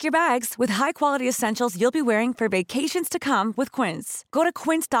 Pack your bags with high-quality essentials you'll be wearing for vacations to come with Quince. Go to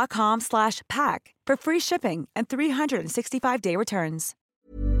quince.com/pack for free shipping and 365-day returns.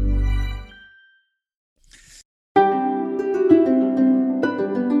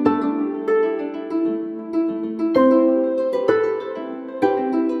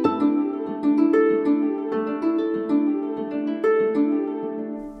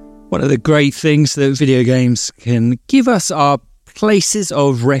 One of the great things that video games can give us are places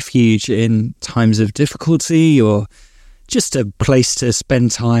of refuge in times of difficulty, or just a place to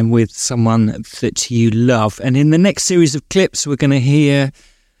spend time with someone that you love. And in the next series of clips, we're going to hear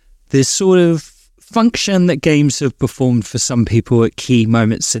this sort of function that games have performed for some people at key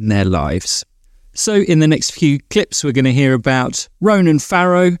moments in their lives. So in the next few clips, we're going to hear about Ronan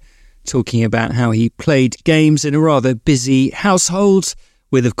Farrow talking about how he played games in a rather busy household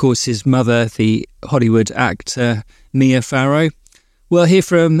with, of course, his mother, the Hollywood actor Mia Farrow. We'll hear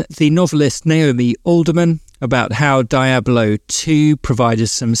from the novelist Naomi Alderman about how Diablo 2 provided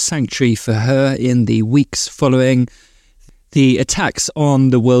some sanctuary for her in the weeks following the attacks on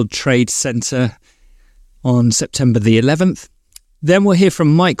the World Trade Center on September the 11th. Then we'll hear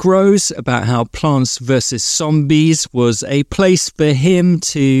from Mike Rose about how Plants vs. Zombies was a place for him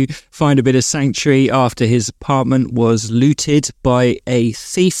to find a bit of sanctuary after his apartment was looted by a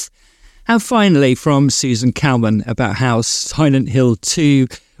thief. And finally, from Susan Kalman about how Silent Hill 2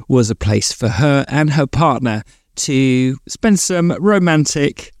 was a place for her and her partner to spend some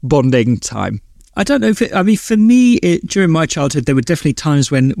romantic bonding time. I don't know if for me, during my childhood, there were definitely times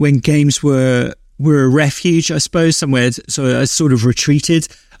when games were a refuge, I suppose, somewhere. So I sort of retreated.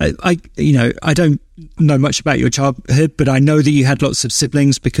 I don't know much about your childhood, but I know that you had lots of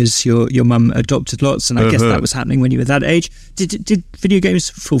siblings because your mum adopted lots, and I guess that was happening when you were that age. Did video games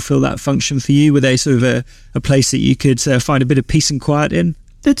fulfill that function for you? Were they sort of a place that you could find a bit of peace and quiet in?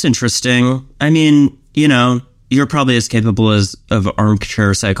 That's interesting. I mean, you're probably as capable of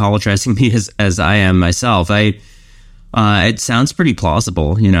armchair psychologizing me as I am myself. It sounds pretty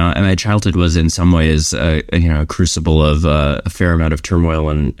plausible, and my childhood was in some ways, a crucible of a fair amount of turmoil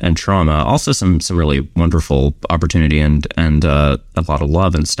and trauma. Also, some really wonderful opportunity and a lot of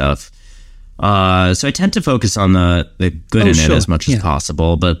love and stuff. So I tend to focus on the good in it as much as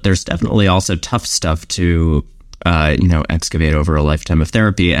possible, but there's definitely also tough stuff to excavate over a lifetime of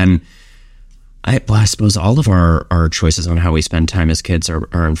therapy. And I suppose all of our choices on how we spend time as kids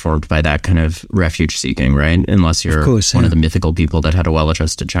are informed by that kind of refuge seeking, right? Unless you're one of the mythical people that had a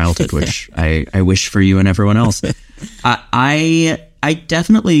well-adjusted childhood, which I wish for you and everyone else. I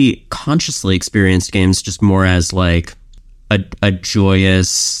definitely consciously experienced games just more as like a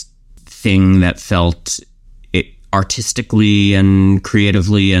joyous thing that felt artistically and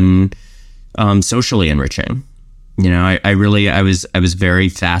creatively and socially enriching. I was very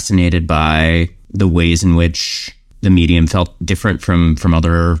fascinated by the ways in which the medium felt different from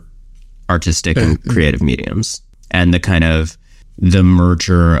other artistic and creative mediums, and the kind of the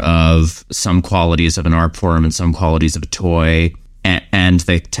merger of some qualities of an art form and some qualities of a toy, and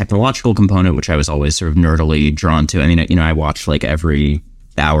the technological component, which I was always sort of nerdily drawn to. I mean, I watched like every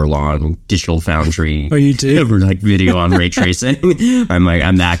hour-long Digital Foundry video on ray tracing.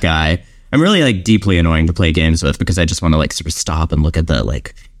 I'm that guy. I'm really like deeply annoying to play games with because I just want to like sort of stop and look at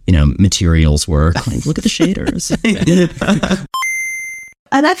the materials work. Like, look at the shaders.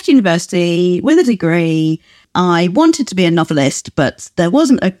 I left university with a degree. I wanted to be a novelist, but there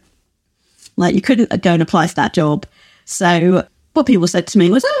wasn't you couldn't go and apply for that job. So what people said to me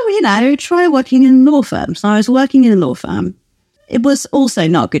was, try working in a law firm. So I was working in a law firm. It was also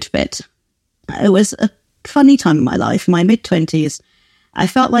not a good fit. It was a funny time in my life, my mid-20s. I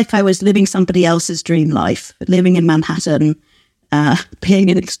felt like I was living somebody else's dream life, living in Manhattan,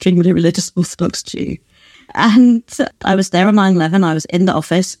 being an extremely religious Orthodox Jew. And I was there on 9/11. I was in the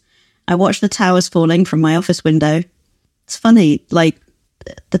office. I watched the towers falling from my office window. It's funny, like,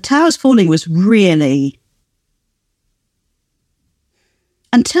 the towers falling was really...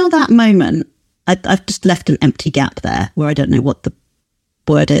 until that moment, I've just left an empty gap there where I don't know what the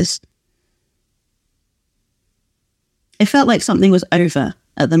word is. It felt like something was over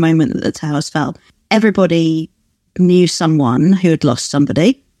at the moment that the towers fell. Everybody knew someone who had lost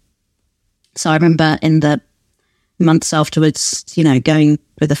somebody. So I remember in the months afterwards, going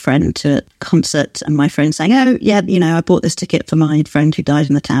with a friend to a concert and my friend saying, oh, yeah, I bought this ticket for my friend who died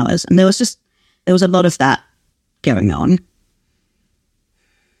in the towers. And there was a lot of that going on.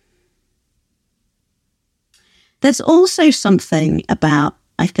 There's also something about,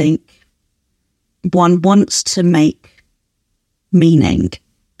 I think, one wants to make meaning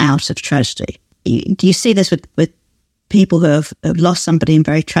out of tragedy. Do you see this with people who have lost somebody in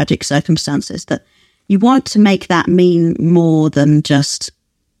very tragic circumstances, that you want to make that mean more than just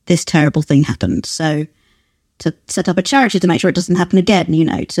this terrible thing happened? So to set up a charity to make sure it doesn't happen again,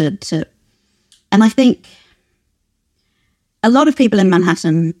 and I think a lot of people in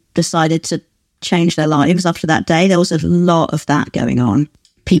Manhattan decided to change their lives after that day. There was a lot of that going on.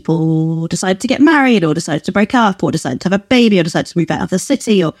 People decided to get married, or decided to break up, or decided to have a baby, or decided to move out of the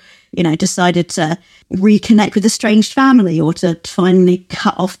city, or, decided to reconnect with a estranged family, or to finally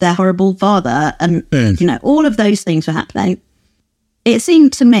cut off their horrible father. And, all of those things were happening. It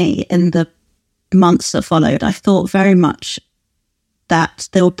seemed to me in the months that followed, I thought very much that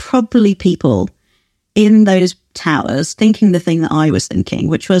there were probably people in those towers thinking the thing that I was thinking,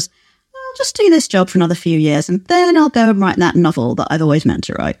 which was, I'll just do this job for another few years and then I'll go and write that novel that I've always meant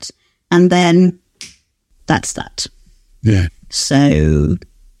to write. And then that's that. Yeah. So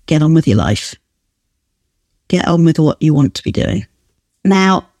get on with your life. Get on with what you want to be doing.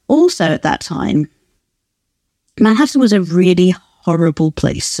 Now, also at that time, Manhattan was a really horrible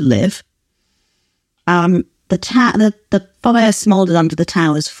place to live. The fire smoldered under the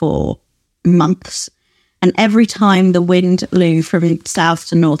towers for months. And every time the wind blew from south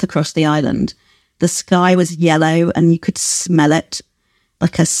to north across the island, the sky was yellow and you could smell it,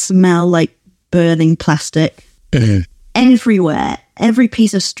 like a smell like burning plastic. Everywhere, every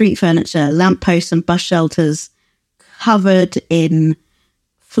piece of street furniture, lampposts and bus shelters covered in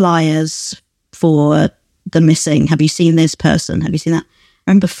flyers for the missing. Have you seen this person? Have you seen that?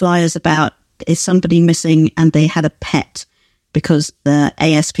 I remember flyers about, is somebody missing and they had a pet, because the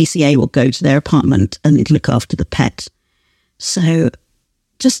ASPCA will go to their apartment and look after the pet. So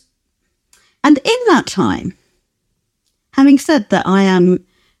and in that time, having said that I am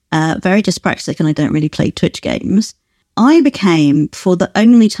very dyspraxic and I don't really play Twitch games, I became, for the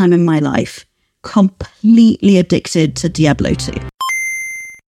only time in my life, completely addicted to Diablo 2.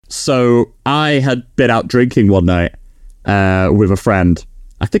 So I had been out drinking one night with a friend.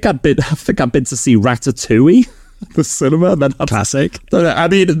 I think I'd been to see Ratatouille. The cinema, then classic. I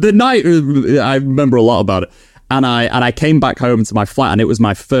mean, the night, I remember a lot about it, and I came back home to my flat, and it was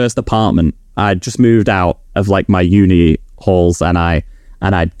my first apartment. I just moved out of like my uni halls, and I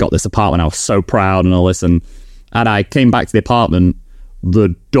got this apartment. I was so proud and all this, and I came back to the apartment. The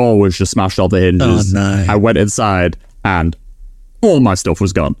door was just smashed off the hinges. Oh no! I went inside, and all my stuff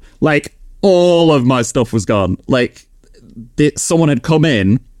was gone. Like all of my stuff was gone. Like someone had come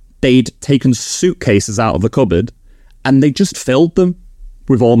in. They'd taken suitcases out of the cupboard and they just filled them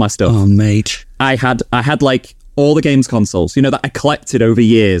with all my stuff. Oh, mate. I had like all the games consoles, that I collected over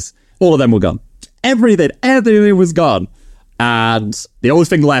years. All of them were gone. Everything was gone. And the only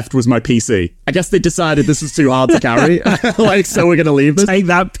thing left was my PC. I guess they decided this was too hard to carry. So we're going to leave this. Take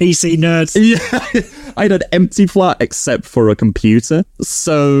that, PC nerds. Yeah. I had an empty flat except for a computer.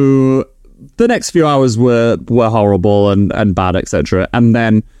 So the next few hours were horrible and bad, etc. And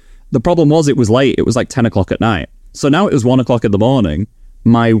then the problem was it was late. It was like 10 o'clock at night. So now it was 1 o'clock in the morning.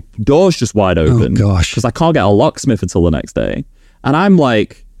 My door's just wide open. Oh, gosh. Because I can't get a locksmith until the next day. And I'm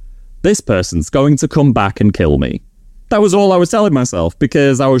like, this person's going to come back and kill me. That was all I was telling myself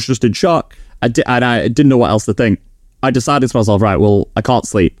because I was just in shock. I didn't know what else to think. I decided to myself, right, well, I can't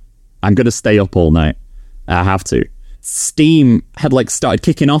sleep. I'm going to stay up all night. I have to. Steam had started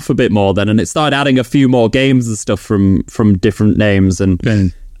kicking off a bit more then, and it started adding a few more games and stuff from different names.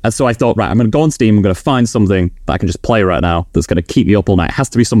 And so I thought, right, I'm going to go on Steam. I'm going to find something that I can just play right now that's going to keep me up all night. It has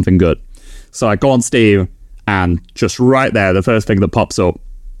to be something good. So I go on Steam, and just right there, the first thing that pops up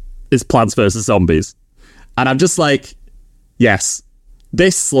is Plants vs. Zombies. And I'm just like, yes,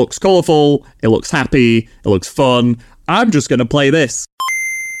 this looks colourful. It looks happy. It looks fun. I'm just going to play this.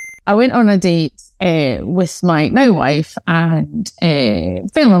 I went on a date with my now wife and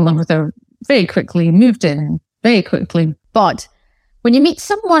fell in love with her very quickly, moved in very quickly. But when you meet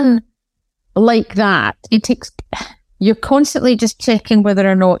someone like that, it takes you're constantly just checking whether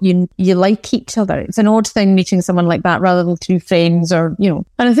or not you like each other. It's an odd thing meeting someone like that rather than two friends or, you know.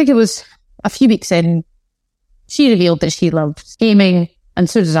 And I think it was a few weeks in, she revealed that she loved gaming, and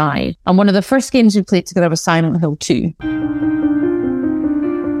so did I. And one of the first games we played together was Silent Hill 2.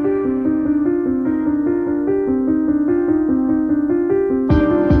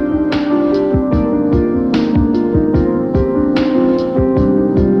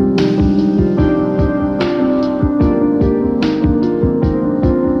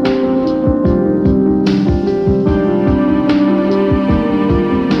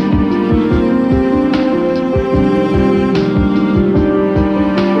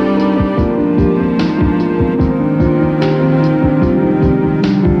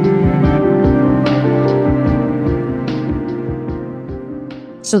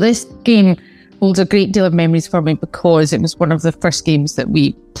 So this game holds a great deal of memories for me because it was one of the first games that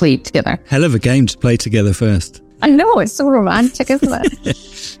we played together. Hell of a game to play together first. I know, it's so romantic, isn't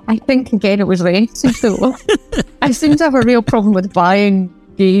it? I think, again, it was rented though. I seem to have a real problem with buying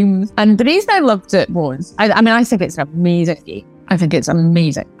games. And the reason I loved it was, I think it's an amazing game. I think it's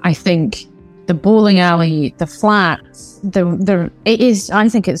amazing. I think the bowling alley, the flats, I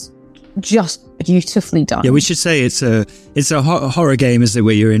think it's just beautifully done. Yeah, we should say it's a horror game, is it,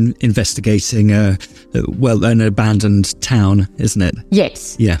 where you're investigating an abandoned town, isn't it?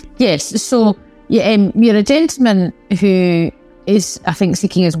 Yes. Yeah. Yes. So you're a gentleman who is, I think,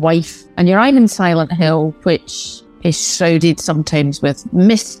 seeking his wife, and you're in Silent Hill, which is shrouded sometimes with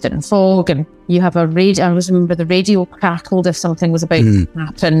mist and fog, and you have a radio. I always remember the radio crackled if something was about to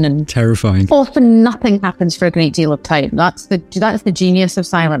happen, and terrifying. Often nothing happens for a great deal of time. That's the genius of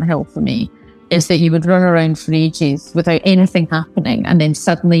Silent Hill for me, is that you would run around for ages without anything happening, and then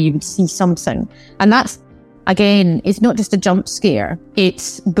suddenly you would see something. And that's, again, it's not just a jump scare,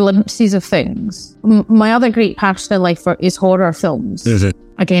 it's glimpses of things. My other great passion in life is horror films. Is it?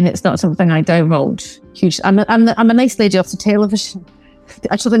 Again, it's not something I divulge. Huge. I'm a nice lady off the television.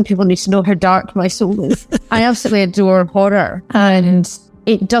 I still think people need to know how dark my soul is. I absolutely adore horror, and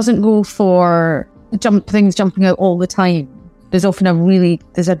it doesn't go for things jumping out all the time. There's often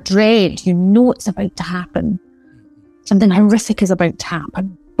there's a dread. You know it's about to happen. Something horrific is about to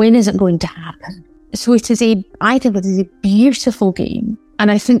happen. When is it going to happen? So I think it is a beautiful game. And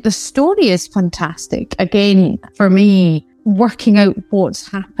I think the story is fantastic. Again, for me, working out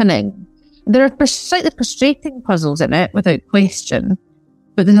what's happening. There are slightly frustrating puzzles in it, without question.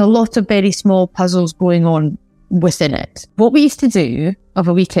 But there's a lot of very small puzzles going on within it. What we used to do of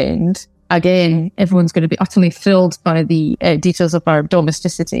a weekend, again, everyone's going to be utterly thrilled by the details of our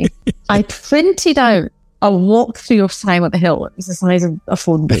domesticity. I printed out a walkthrough of Silent Hill. It was the size of a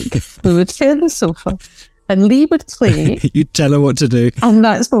phone book. We would sit on the sofa and Lee would play. You'd tell her what to do. And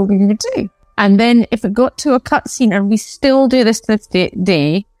that's what we would do. And then if it got to a cutscene, and we still do this to this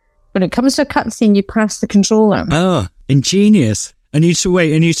day, when it comes to a cutscene, you pass the controller. Oh, ingenious. And you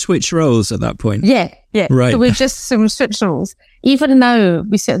switch roles at that point? Yeah. Right. So we just switch roles. Even now,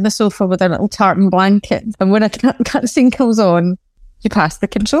 we sit on the sofa with a little tartan blanket, and when a cutscene comes on, you pass the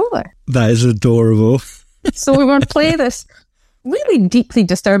controller. That is adorable. So we were playing this really deeply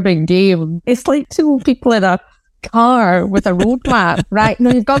disturbing game. It's like two old people in a car with a road map. Right?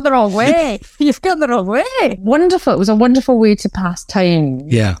 No, you've gone the wrong way. You've gone the wrong way. Wonderful. It was a wonderful way to pass time.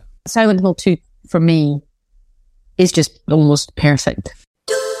 Yeah. Silent Hill 2, for me, is just almost perfect.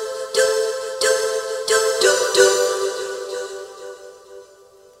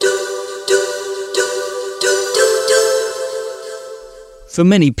 For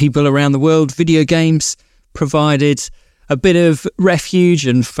many people around the world, video games provided a bit of refuge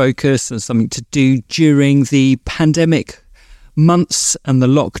and focus and something to do during the pandemic months and the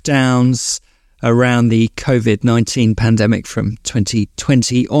lockdowns around the COVID-19 pandemic from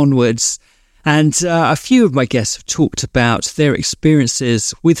 2020 onwards. And a few of my guests have talked about their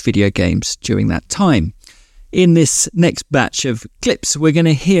experiences with video games during that time. In this next batch of clips, we're going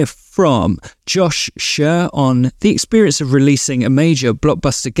to hear from Josh Scher on the experience of releasing a major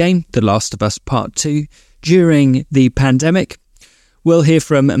blockbuster game, The Last of Us Part 2, during the pandemic. We'll hear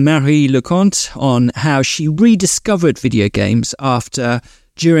from Marie Leconte on how she rediscovered video games after,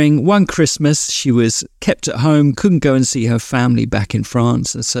 during one Christmas, she was kept at home, couldn't go and see her family back in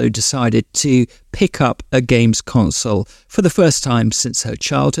France, and so decided to pick up a games console for the first time since her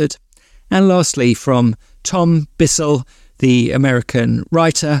childhood. And lastly, from Tom Bissell, the American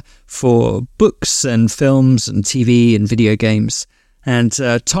writer for books and films and TV and video games. And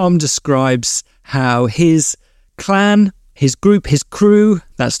Tom describes how his clan, his group, his crew,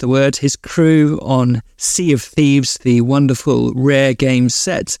 that's the word, his crew on Sea of Thieves, the wonderful rare game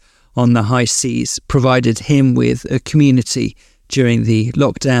set on the high seas provided him with a community during the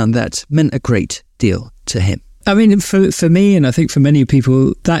lockdown that meant a great deal to him. I mean, for me, and I think for many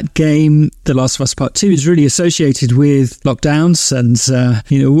people, that game, The Last of Us Part 2, is really associated with lockdowns. And,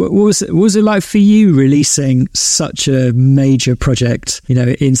 what was it like for you releasing such a major project,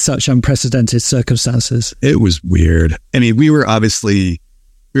 in such unprecedented circumstances? It was weird. I mean, we were obviously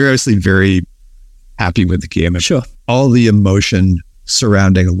very happy with the game. Sure. All the emotion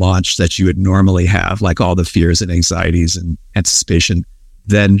surrounding a launch that you would normally have, like all the fears and anxieties and anticipation,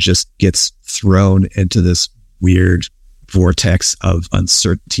 then just gets thrown into this weird vortex of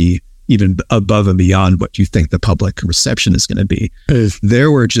uncertainty, even above and beyond what you think the public reception is going to be. There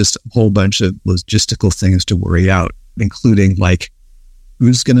were just a whole bunch of logistical things to worry out, including like,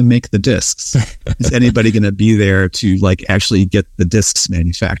 who's going to make the discs? Is anybody going to be there to like actually get the discs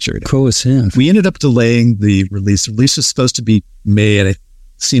manufactured? Of course, yeah. We ended up delaying the release. The release was supposed to be May, and I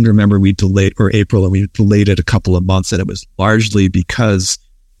seem to remember we delayed, or April, and we delayed it a couple of months, and it was largely because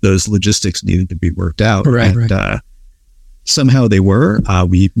those logistics needed to be worked out. Right. Somehow they were.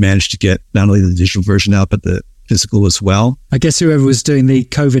 We managed to get not only the digital version out, but the physical as well. I guess whoever was doing the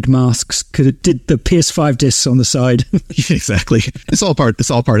COVID masks did the PS5 discs on the side. Exactly. It's all part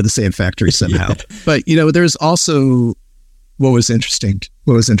of the same factory somehow. Yeah. But there's also what was interesting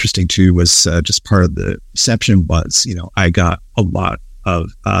too was just part of the reception was, I got a lot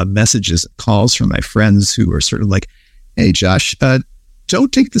of messages and calls from my friends who were sort of like, "Hey Josh,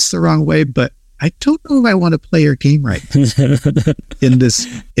 don't take this the wrong way, but I don't know if I want to play your game right in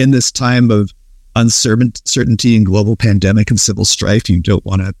this time of uncertainty and global pandemic and civil strife. You don't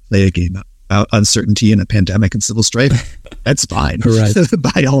want to play a game about uncertainty and a pandemic and civil strife. That's fine, right?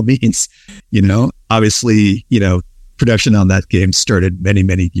 By all means, obviously, production on that game started many,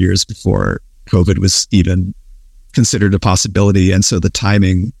 many years before COVID was even considered a possibility, and so the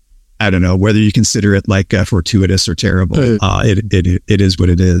timing, I don't know whether you consider it like fortuitous or terrible. It is what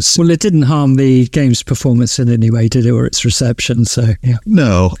it is. Well, it didn't harm the game's performance in any way, did it, or its reception? So, yeah.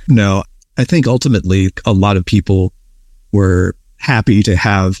 No. I think ultimately a lot of people were happy to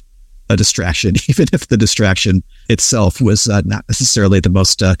have a distraction, even if the distraction itself was not necessarily the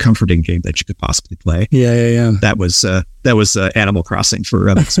most comforting game that you could possibly play. Yeah. That was Animal Crossing for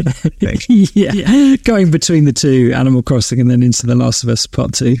I think. Yeah. Going between the two, Animal Crossing and then into The Last of Us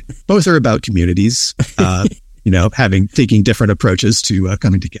Part 2. Both are about communities, taking different approaches to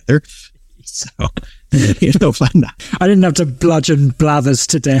coming together. So, fun. I didn't have to bludgeon Blathers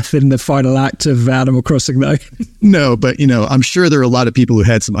to death in the final act of Animal Crossing, though. No, but, I'm sure there are a lot of people who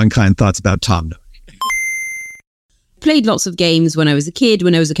had some unkind thoughts about Tom Nook. Played lots of games when I was a kid,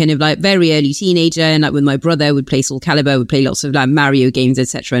 when I was a kind of like very early teenager, and like with my brother would play Soul Calibur, would play lots of like Mario games,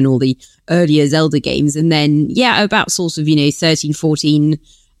 etc., and all the earlier Zelda games. And then, about sort of, 13, 14,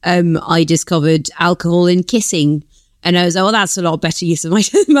 I discovered alcohol and kissing. And I was like, well, that's a lot better use of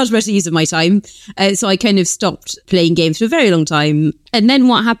much better use of my time. So I kind of stopped playing games for a very long time. And then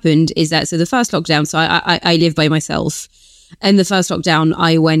what happened is that, so the first lockdown, so I live by myself. And the first lockdown,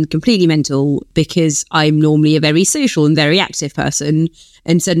 I went completely mental because I'm normally a very social and very active person.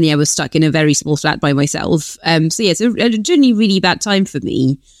 And suddenly I was stuck in a very small flat by myself. So it's a genuinely really bad time for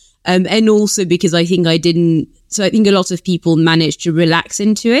me. And also because I think I think a lot of people managed to relax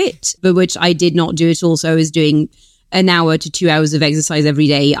into it, but which I did not do at all. So I was doing an hour to 2 hours of exercise every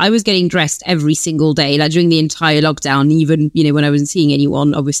day. I was getting dressed every single day, like during the entire lockdown, even, when I wasn't seeing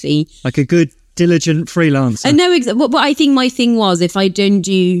anyone, obviously. Like a good, diligent freelancer. I know exactly. But I think my thing was, if I don't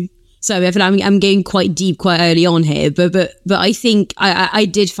do... So I'm going quite deep quite early on here, but I think I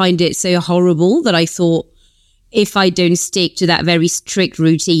did find it so horrible that I thought, if I don't stick to that very strict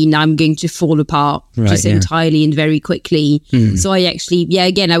routine, I'm going to fall apart entirely and very quickly. So I actually,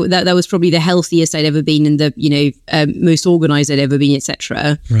 again, that was probably the healthiest I'd ever been and the, most organized I'd ever been,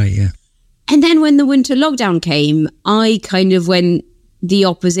 etc. Right, yeah. And then when the winter lockdown came, I kind of went the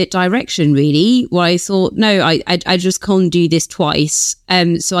opposite direction, really, where I thought, no, I just can't do this twice.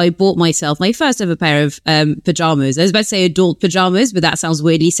 So I bought myself my first ever pair of pajamas. I was about to say adult pajamas, but that sounds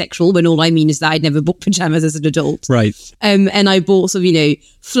weirdly sexual when all I mean is that I'd never bought pajamas as an adult. Right. And I bought sort of,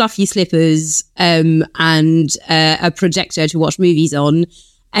 fluffy slippers and a projector to watch movies on.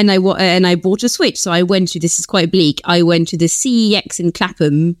 And I bought a Switch. So I went to, this is quite bleak, I went to the CEX in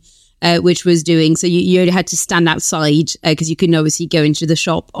Clapham, which was doing, so you only had to stand outside because you couldn't obviously go into the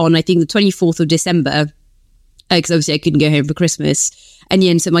shop on, I think, the 24th of December. because obviously I couldn't go home for Christmas. And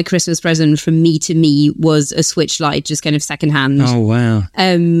yeah, and so my Christmas present from me to me was a Switch Lite, just kind of secondhand. Oh wow!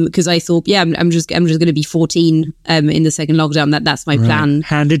 Because I thought, yeah, I'm just going to be 14 in the second lockdown. That's my plan.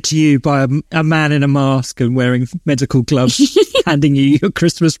 Handed to you by a man in a mask and wearing medical gloves, handing you your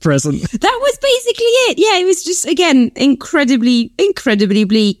Christmas present. That was basically it. Yeah, it was just again incredibly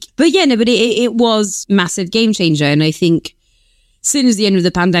bleak. But yeah, no, but it was massive game changer, and I think. Since the end of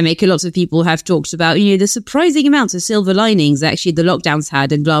the pandemic, lots of people have talked about, the surprising amounts of silver linings that actually the lockdowns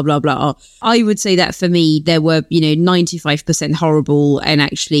had and blah, blah, blah. I would say that for me, there were, 95% horrible and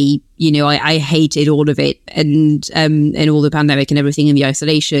actually, I hated all of it and all the pandemic and everything in the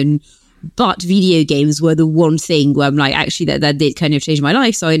isolation. But video games were the one thing where I'm like, actually, that did kind of change my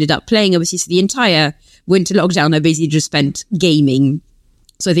life. So I ended up playing, obviously, so the entire winter lockdown, I basically just spent gaming.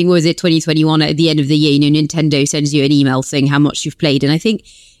 So I think, what was it, 2021, at the end of the year, Nintendo sends you an email saying how much you've played. And I think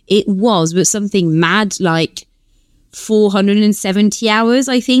it was something mad like 470 hours,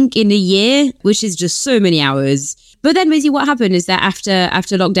 I think, in a year, which is just so many hours. But then basically what happened is that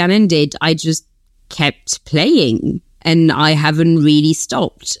after lockdown ended, I just kept playing and I haven't really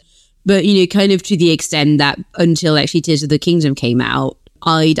stopped. But, kind of to the extent that until actually Tears of the Kingdom came out,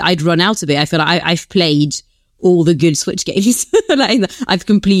 I'd run out of it. I feel like I've played all the good Switch games. Like, I've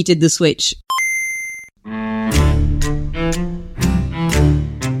completed the Switch.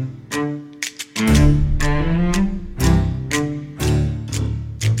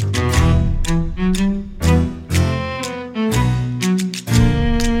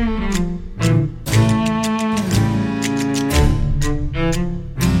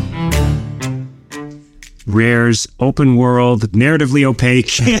 Rare's open world, narratively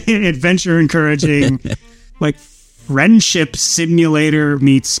opaque, adventure encouraging, like friendship simulator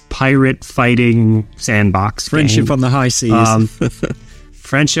meets pirate fighting sandbox. Friendship game. On the high seas.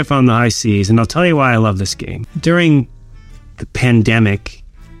 Friendship on the high seas. And I'll tell you why I love this game. During the pandemic,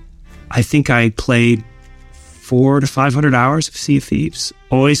 I think I played 400 to 500 hours of Sea of Thieves,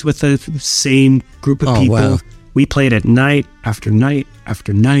 always with the same group of people. Wow. We played at night after night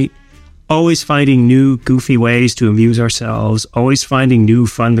after night, always finding new goofy ways to amuse ourselves, always finding new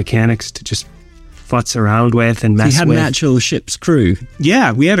fun mechanics to just futz around with and mess with. You had an actual ship's crew.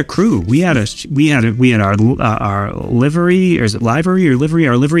 Yeah, we had a crew. We had our livery, or is it livery or livery?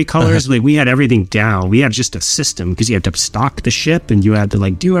 Our livery colors. Like, we had everything down. We had just a system because you had to stock the ship and you had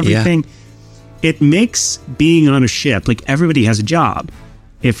to do everything. Yeah. It makes being on a ship, everybody has a job.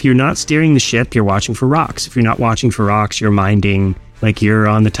 If you're not steering the ship, you're watching for rocks. If you're not watching for rocks, you're minding. You're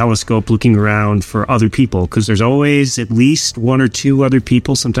on the telescope looking around for other people, because there's always at least one or two other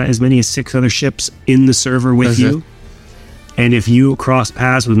people, sometimes as many as 6 other ships in the server with you. And if you cross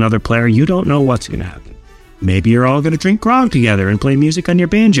paths with another player, you don't know what's going to happen. Maybe you're all going to drink grog together and play music on your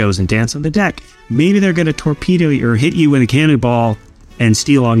banjos and dance on the deck. Maybe they're going to torpedo you or hit you with a cannonball and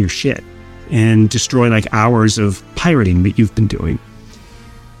steal all your shit and destroy hours of pirating that you've been doing.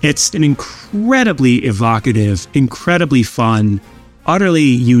 It's an incredibly evocative, incredibly fun, utterly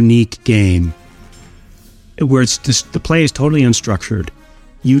unique game where it's just, the play is totally unstructured.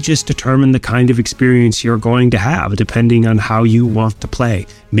 You just determine the kind of experience you're going to have depending on how you want to play.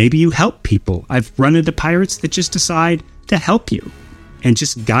 Maybe you help people. I've run into pirates that just decide to help you and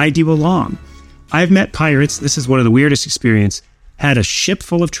just guide you along. I've met pirates, this is one of the weirdest experiences, had a ship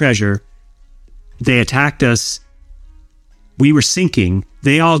full of treasure. They attacked us. We were sinking.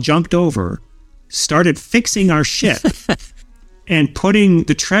 They all jumped over, started fixing our ship. And putting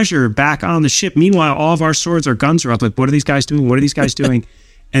the treasure back on the ship. Meanwhile, all of our swords, our guns are up. What are these guys doing? What are these guys doing?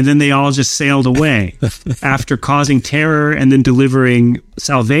 And then they all just sailed away after causing terror and then delivering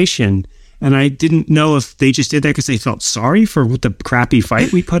salvation. And I didn't know if they just did that because they felt sorry for the crappy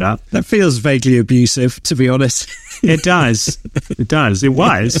fight we put up. That feels vaguely abusive, to be honest. It does. It does. It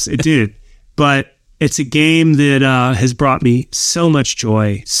was. It did. But it's a game that has brought me so much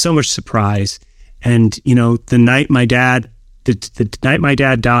joy, so much surprise. And, the night my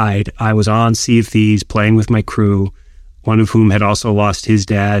dad died, I was on Sea of Thieves playing with my crew, one of whom had also lost his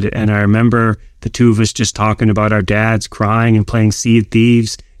dad. And I remember the two of us just talking about our dads, crying and playing Sea of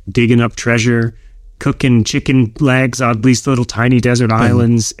Thieves, digging up treasure, cooking chicken legs on these little tiny desert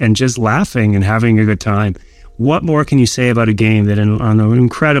islands, and just laughing and having a good time. What more can you say about a game that on an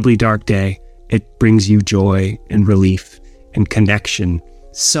incredibly dark day, it brings you joy and relief and connection?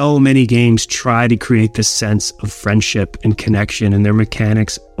 So many games try to create this sense of friendship and connection, and their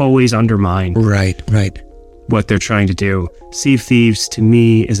mechanics always undermine what they're trying to do. Sea of Thieves, to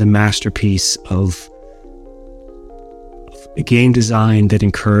me, is a masterpiece of a game design that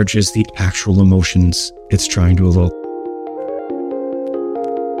encourages the actual emotions it's trying to evoke.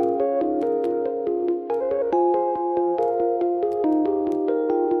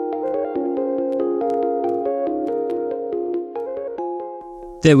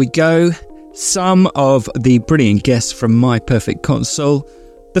 There we go. Some of the brilliant guests from My Perfect Console,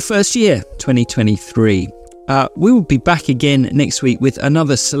 the first year, 2023. We will be back again next week with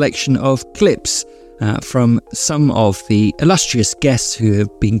another selection of clips from some of the illustrious guests who have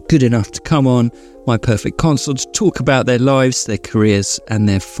been good enough to come on My Perfect Console to talk about their lives, their careers, and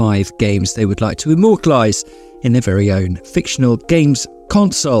their 5 games they would like to immortalise in their very own fictional games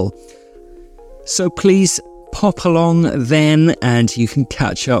console. So please pop along then and you can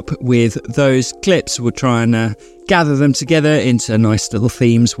catch up with those clips. We'll try and gather them together into nice little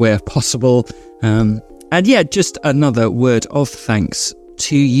themes where possible. And yeah, just another word of thanks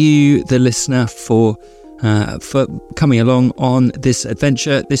to you, the listener, for coming along on this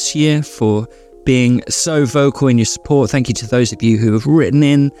adventure this year, for being so vocal in your support. Thank you to those of you who have written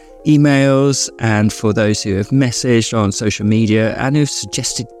in emails and for those who have messaged on social media and who have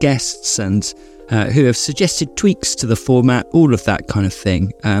suggested guests and who have suggested tweaks to the format, all of that kind of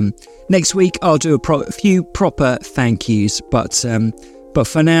thing. Next week, I'll do a few proper thank yous, but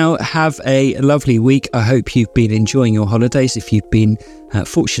for now, have a lovely week. I hope you've been enjoying your holidays. If you've been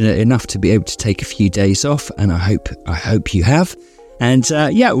fortunate enough to be able to take a few days off, and I hope you have. And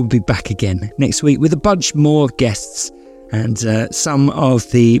yeah, we'll be back again next week with a bunch more guests and some of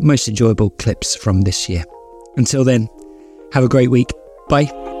the most enjoyable clips from this year. Until then, have a great week.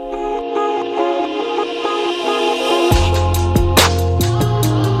 Bye.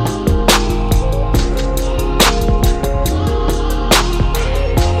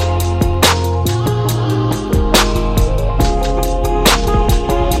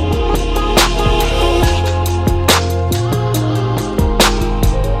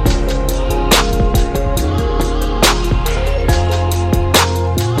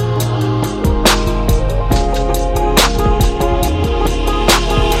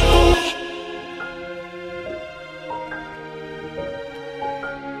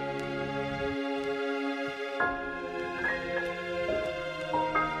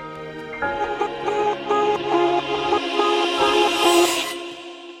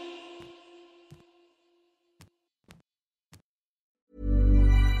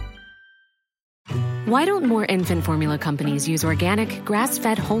 Why don't more infant formula companies use organic,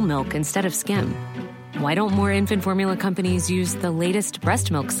 grass-fed whole milk instead of skim? Why don't more infant formula companies use the latest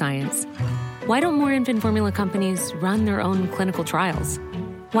breast milk science? Why don't more infant formula companies run their own clinical trials?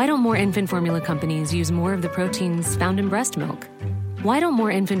 Why don't more infant formula companies use more of the proteins found in breast milk? Why don't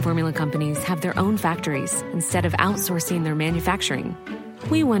more infant formula companies have their own factories instead of outsourcing their manufacturing?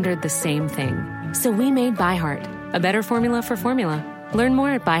 We wondered the same thing. So we made ByHeart, a better formula for formula. Learn more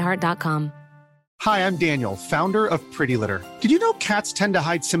at byheart.com. Hi, I'm Daniel, founder of Pretty Litter. Did you know cats tend to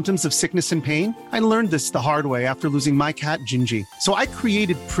hide symptoms of sickness and pain? I learned this the hard way after losing my cat, Gingy. So I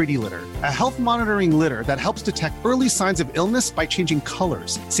created Pretty Litter, a health monitoring litter that helps detect early signs of illness by changing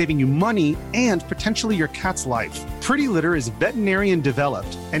colors, saving you money and potentially your cat's life. Pretty Litter is veterinarian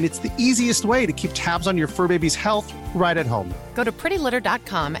developed, and it's the easiest way to keep tabs on your fur baby's health right at home. Go to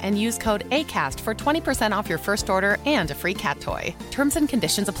prettylitter.com and use code ACAST for 20% off your first order and a free cat toy. Terms and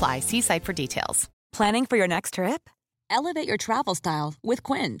conditions apply. See site for details. Planning for your next trip? Elevate your travel style with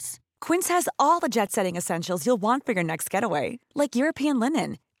Quince. Quince has all the jet-setting essentials you'll want for your next getaway, like European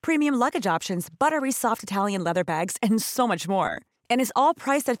linen, premium luggage options, buttery soft Italian leather bags, and so much more. And is all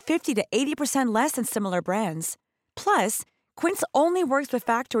priced at 50 to 80% less than similar brands. Plus, Quince only works with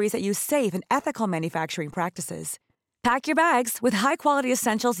factories that use safe and ethical manufacturing practices. Pack your bags with high-quality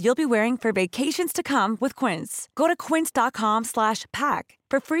essentials you'll be wearing for vacations to come with Quince. Go to quince.com/pack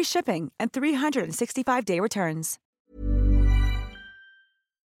for free shipping and 365-day returns.